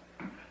now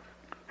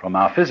from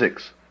our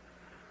physics.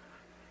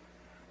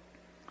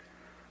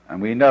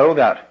 And we know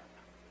that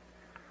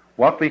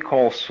what we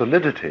call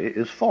solidity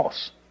is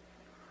force,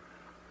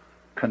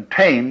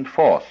 contained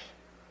force.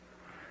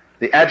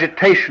 The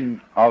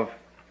agitation of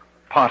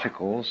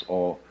particles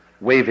or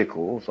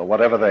wavicles or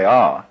whatever they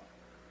are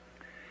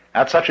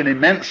at such an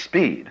immense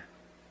speed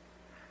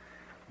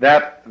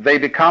that they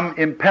become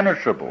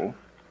impenetrable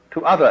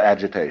to other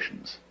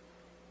agitations.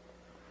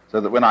 So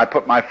that when I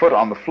put my foot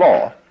on the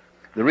floor,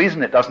 the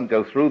reason it doesn't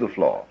go through the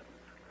floor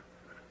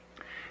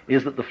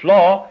is that the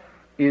floor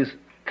is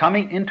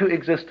coming into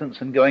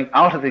existence and going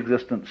out of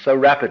existence so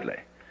rapidly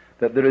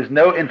that there is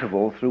no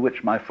interval through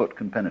which my foot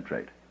can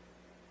penetrate.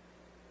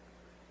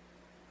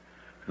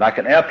 Like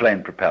an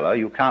airplane propeller,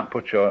 you can't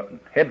put your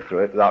head through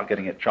it without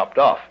getting it chopped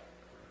off.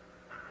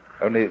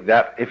 Only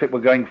that if it were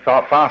going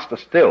far faster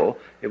still,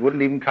 it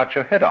wouldn't even cut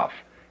your head off.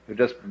 It would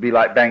just be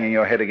like banging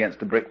your head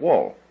against a brick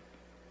wall.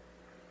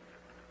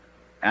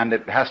 And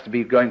it has to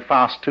be going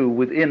fast too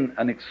within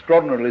an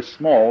extraordinarily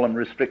small and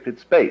restricted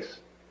space.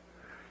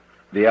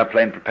 The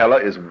airplane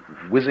propeller is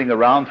whizzing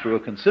around through a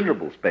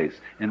considerable space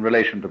in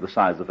relation to the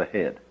size of the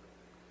head.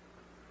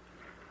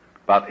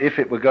 But if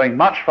it were going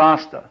much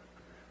faster,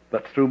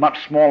 but through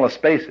much smaller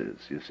spaces,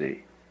 you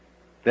see,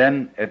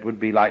 then it would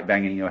be like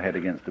banging your head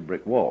against a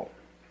brick wall.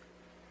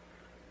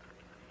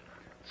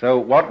 So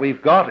what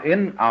we've got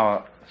in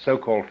our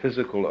so-called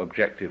physical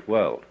objective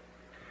world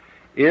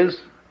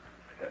is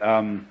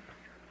a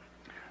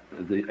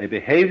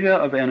behavior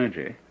of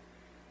energy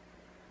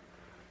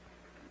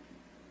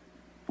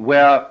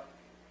where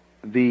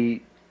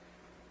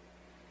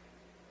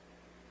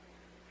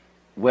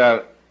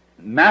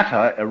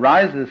matter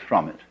arises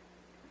from it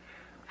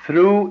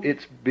through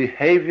its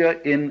behavior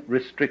in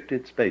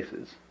restricted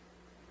spaces.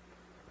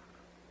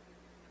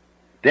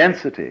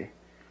 Density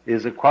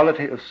is a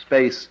quality of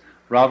space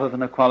rather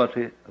than a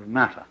quality of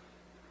matter,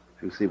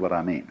 if you see what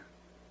I mean.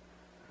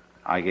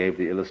 I gave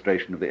the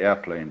illustration of the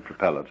airplane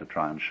propeller to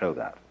try and show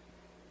that.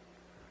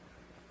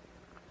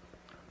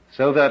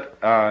 So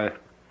that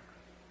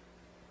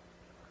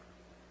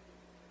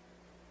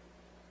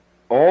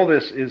all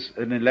this is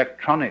an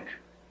electronic,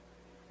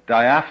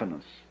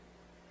 diaphanous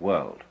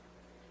world,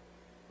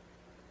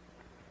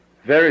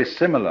 very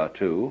similar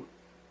to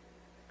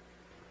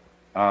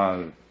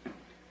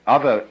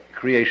other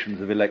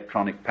creations of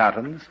electronic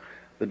patterns,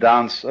 the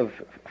dance of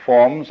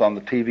forms on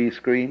the TV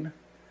screen,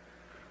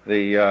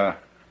 the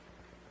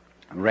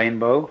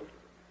rainbow,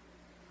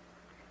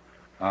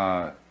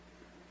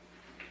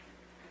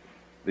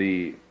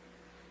 the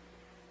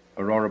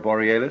aurora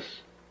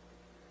borealis.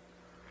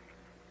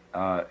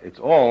 It's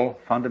all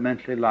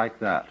fundamentally like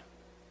that.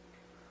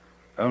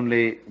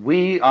 Only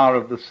we are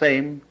of the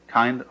same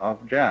kind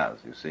of jazz,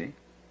 you see.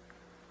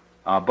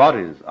 Our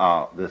bodies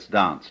are this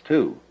dance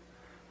too,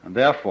 and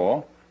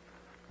therefore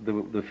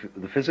the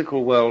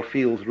physical world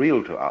feels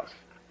real to us.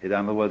 In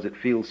other words, it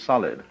feels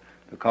solid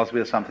because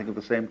we are something of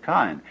the same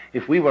kind.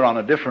 If we were on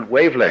a different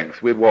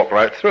wavelength, we'd walk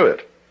right through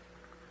it,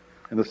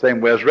 in the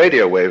same way as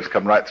radio waves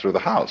come right through the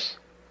house.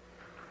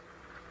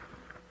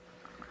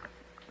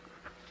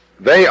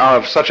 They are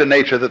of such a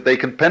nature that they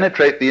can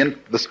penetrate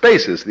the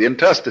spaces, the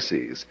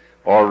interstices,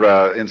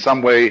 or in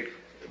some way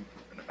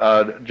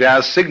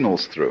jazz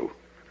signals through.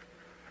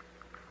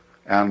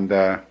 And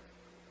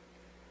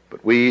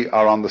but we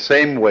are on the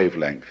same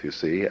wavelength, you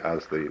see,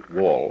 as the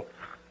wall,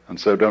 and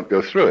so don't go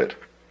through it.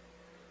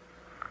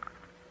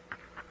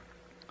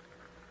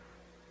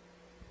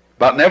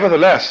 But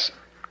nevertheless,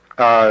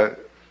 the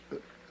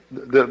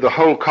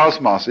whole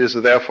cosmos is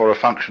therefore a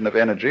function of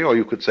energy, or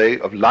you could say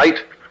of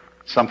light,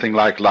 something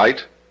like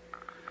light,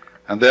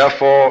 and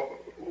therefore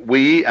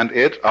we and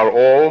it are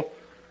all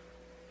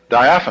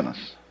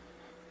diaphanous.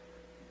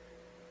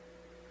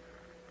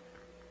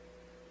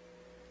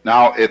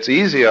 Now, it's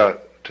easier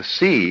to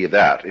see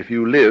that if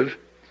you live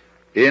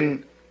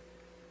in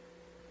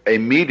a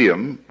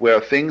medium where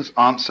things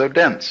aren't so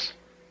dense.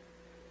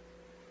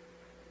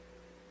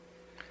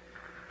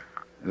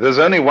 There's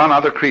only one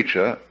other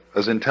creature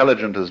as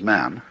intelligent as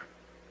man,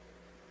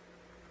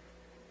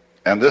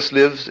 and this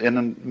lives in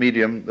a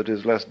medium that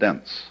is less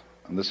dense,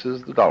 and this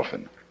is the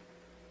dolphin.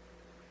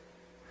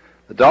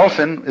 The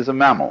dolphin is a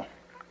mammal,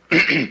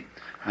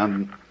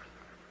 and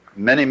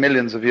many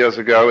millions of years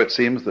ago it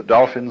seems that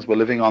dolphins were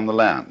living on the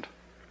land.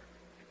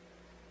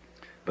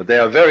 But they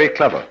are very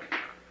clever,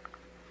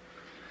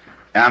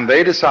 and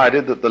they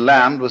decided that the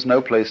land was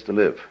no place to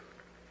live,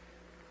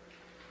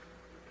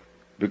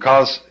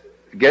 because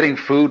getting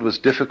food was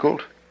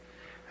difficult,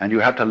 and you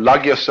had to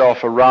lug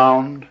yourself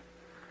around,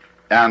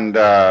 and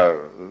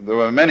there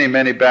were many,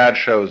 many bad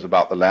shows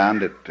about the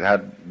land. It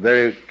had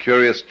very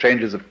curious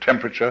changes of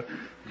temperature.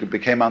 It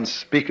became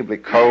unspeakably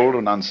cold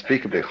and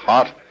unspeakably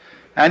hot,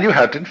 and you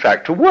had, in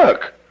fact, to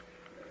work.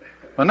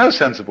 Well, no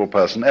sensible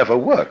person ever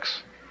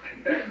works.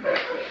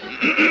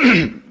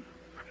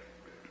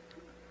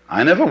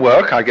 I never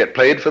work, I get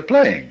paid for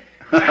playing.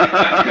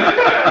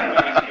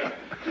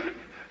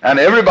 And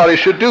everybody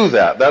should do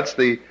that. That's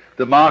the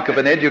mark of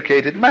an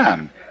educated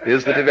man,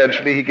 is that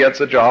eventually he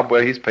gets a job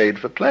where he's paid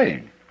for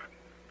playing.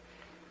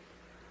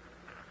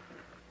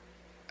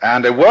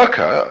 And a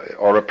worker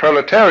or a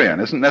proletarian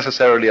isn't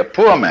necessarily a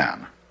poor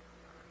man.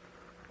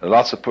 There are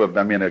lots of poor,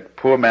 a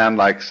poor man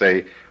like,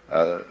 say,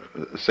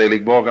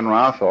 Selig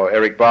Morgenrath or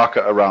Eric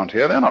Barker around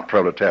here, they're not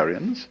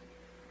proletarians.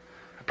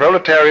 A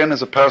proletarian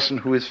is a person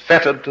who is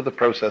fettered to the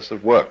process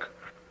of work.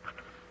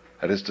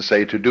 That is to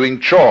say, to doing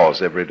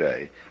chores every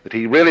day that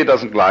he really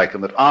doesn't like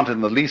and that aren't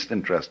in the least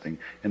interesting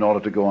in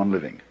order to go on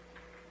living.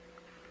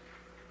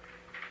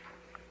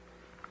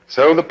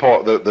 So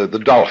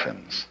the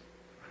dolphins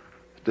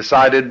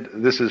decided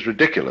this is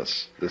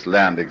ridiculous, this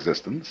land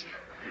existence,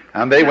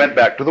 and they went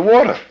back to the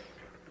water.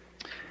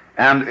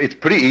 And it's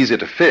pretty easy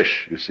to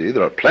fish, you see.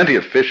 There are plenty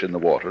of fish in the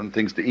water and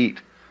things to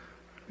eat.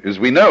 As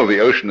we know, the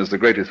ocean is the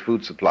greatest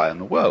food supply in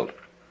the world.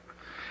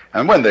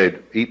 And when they'd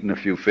eaten a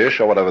few fish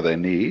or whatever they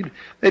need,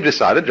 they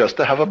decided just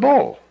to have a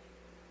ball.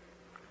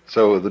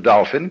 So the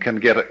dolphin can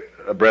get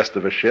abreast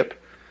of a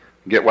ship,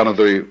 get one of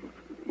the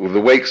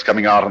wakes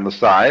coming out on the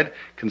side,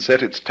 can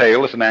set its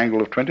tail at an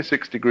angle of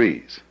 26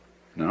 degrees,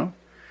 and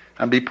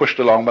be pushed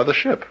along by the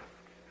ship.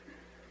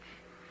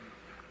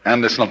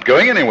 And it's not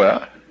going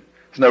anywhere.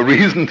 There's no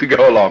reason to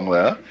go along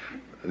there.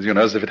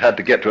 As if it had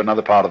to get to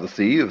another part of the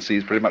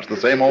sea's pretty much the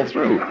same all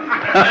through.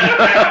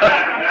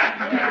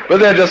 But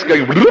they're just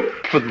going bloop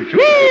and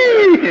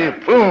whee,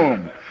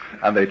 boom,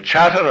 and they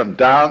chatter and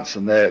dance,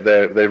 and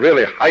they're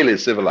really highly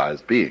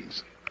civilized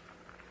beings.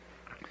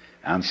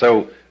 And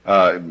so,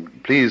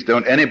 please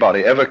don't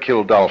anybody ever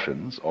kill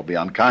dolphins or be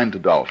unkind to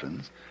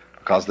dolphins,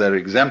 because they're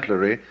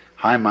exemplary,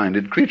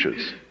 high-minded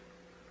creatures.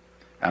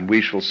 And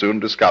we shall soon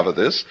discover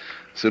this.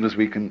 As soon as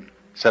we can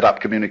set up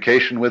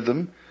communication with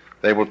them,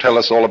 they will tell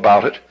us all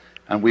about it,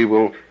 and we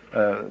will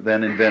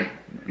then invent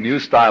a new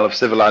style of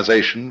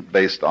civilization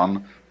based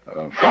on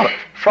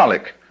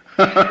frolic.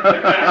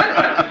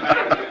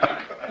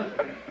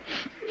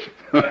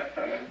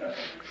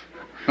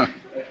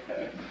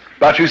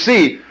 But you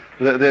see,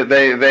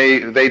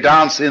 they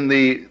dance in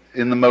the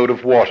mode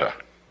of water.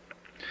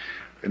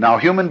 Now,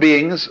 human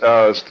beings,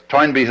 as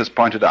Toynbee has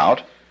pointed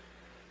out,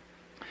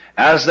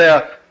 as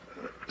their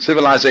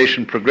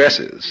civilization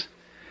progresses,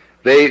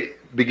 they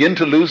begin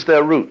to lose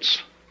their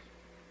roots.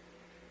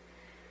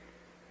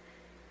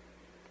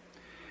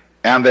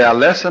 And they are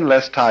less and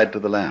less tied to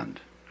the land.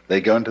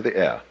 They go into the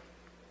air.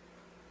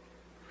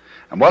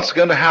 And what's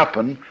going to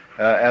happen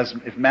as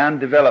if man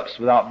develops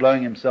without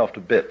blowing himself to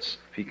bits,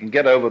 if he can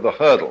get over the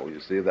hurdle, you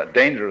see, that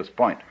dangerous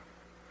point,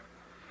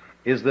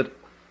 is that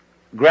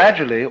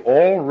gradually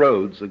all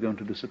roads are going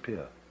to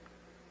disappear.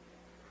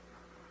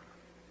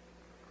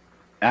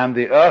 And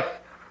the earth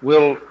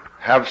will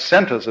have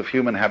centers of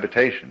human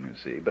habitation, you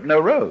see, but no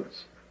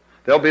roads.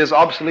 They'll be as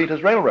obsolete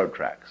as railroad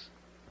tracks,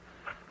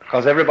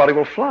 because everybody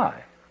will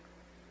fly.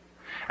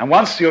 And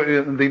once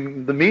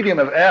the medium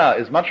of air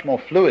is much more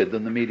fluid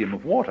than the medium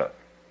of water.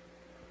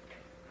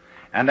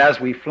 And as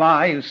we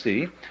fly, you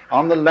see,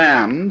 on the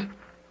land,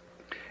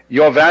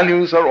 your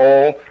values are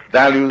all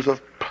values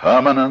of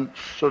permanence,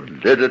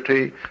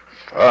 solidity,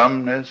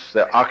 firmness.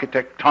 They're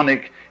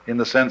architectonic in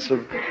the sense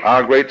of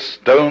our great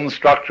stone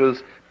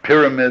structures,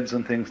 pyramids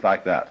and things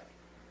like that.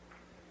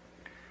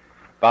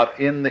 But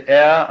in the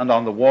air and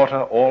on the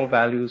water, all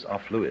values are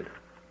fluid.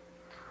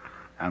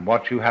 And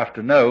what you have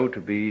to know to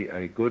be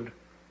a good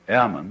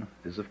airman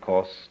is, of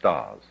course,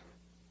 stars.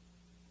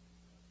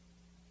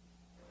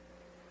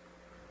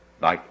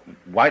 Like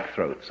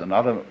whitethroats and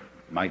other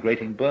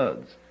migrating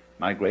birds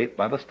migrate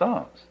by the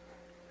stars.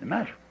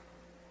 Imagine.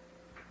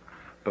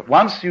 But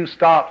once you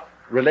start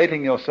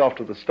relating yourself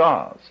to the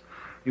stars,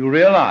 you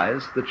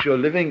realize that you're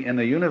living in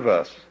a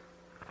universe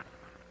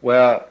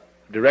where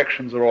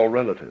directions are all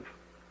relative.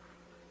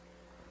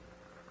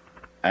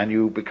 And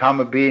you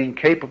become a being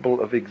capable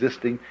of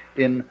existing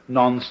in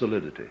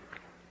non-solidity.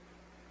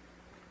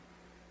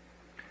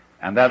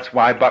 And that's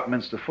why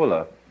Buckminster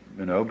Fuller,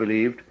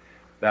 believed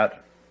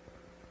that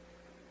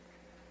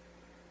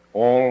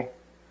all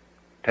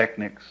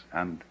techniques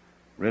and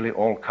really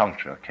all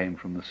culture came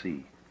from the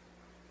sea.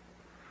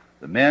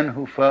 The men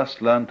who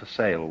first learned to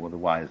sail were the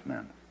wise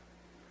men.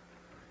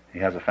 He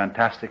has a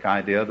fantastic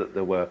idea that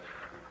there were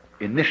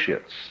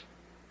initiates,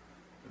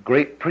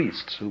 great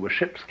priests who were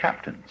ship's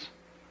captains,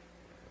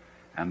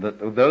 and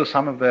that although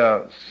some of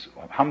their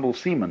humble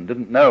seamen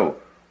didn't know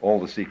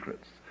all the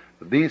secrets,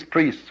 that these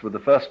priests were the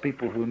first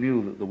people who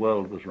knew that the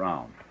world was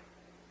round.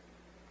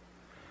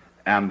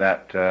 And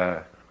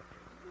that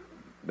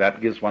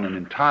gives one an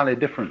entirely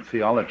different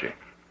theology,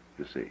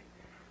 you see,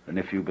 than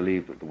if you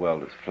believe that the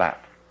world is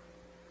flat.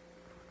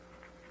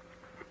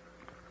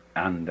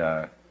 And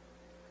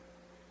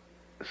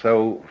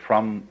so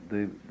from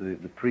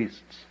the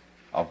priests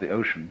of the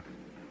ocean,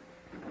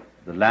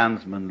 the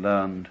landsmen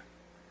learned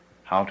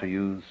how to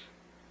use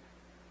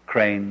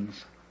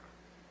cranes,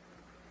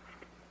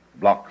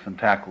 blocks and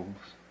tackles,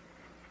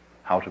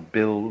 how to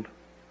build,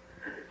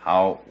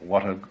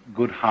 what a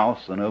good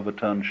house an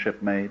overturned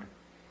ship made.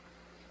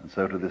 And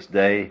so to this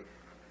day,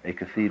 a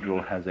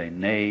cathedral has a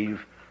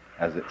nave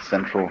as its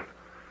central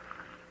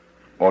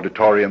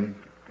auditorium,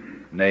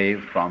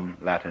 nave from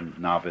Latin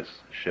navis,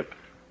 ship,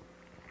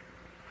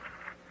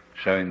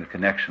 showing the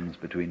connections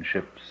between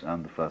ships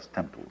and the first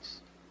temples.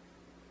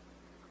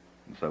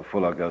 And so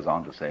Fuller goes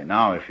on to say,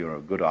 now if you're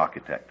a good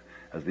architect,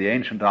 as the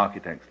ancient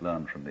architects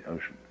learned from the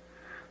ocean,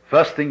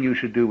 first thing you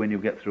should do when you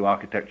get through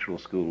architectural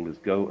school is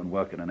go and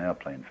work in an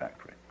airplane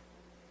factory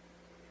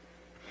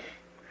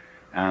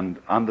and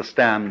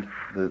understand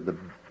the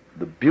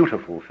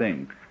beautiful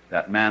thing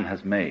that man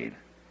has made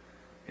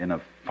in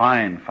a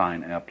fine,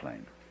 fine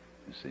airplane,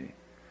 you see,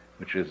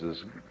 which is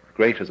as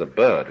great as a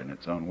bird in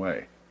its own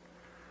way,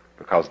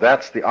 because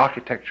that's the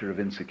architecture of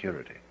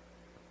insecurity.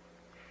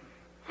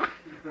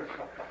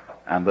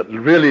 And that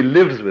really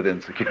lives with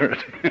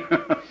insecurity.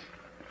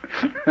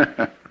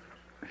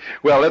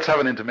 Well, let's have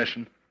an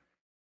intermission.